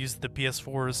just use the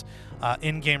PS4's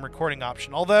in-game recording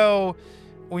option, although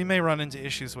we may run into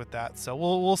issues with that. So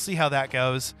we'll see how that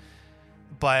goes.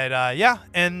 But yeah,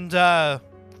 and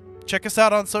check us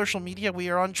out on social media. We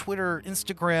are on Twitter,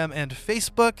 Instagram, and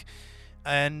Facebook.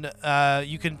 And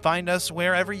you can find us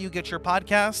wherever you get your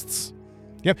podcasts.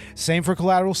 Yep, same for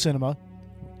Collateral Cinema.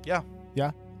 Yeah.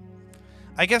 Yeah.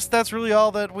 I guess that's really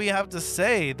all that we have to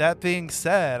say. That being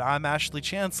said, I'm Ashley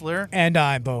Chancellor. And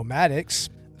I'm Bo Maddox.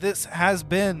 This has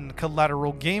been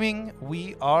Collateral Gaming.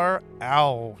 We are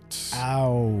out.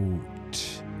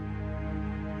 Out.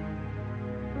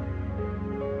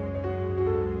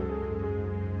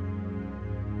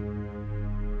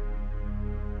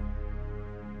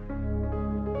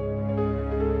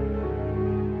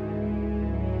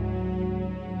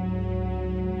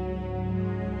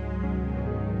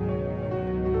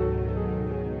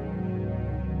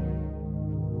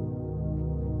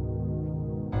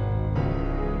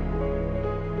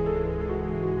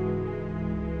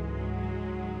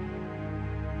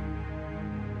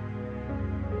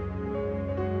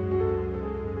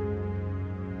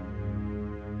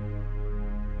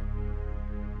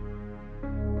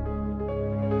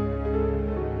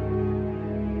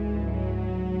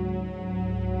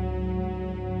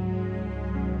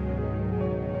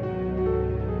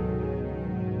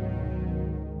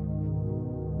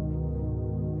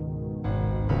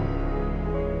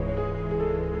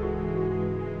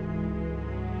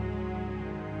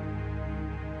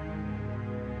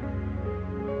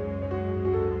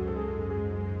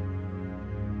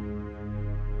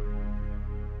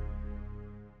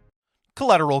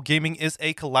 Collateral Gaming is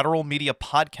a Collateral Media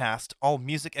podcast. All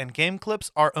music and game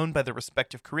clips are owned by their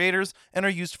respective creators and are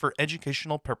used for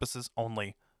educational purposes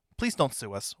only. Please don't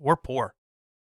sue us. We're poor.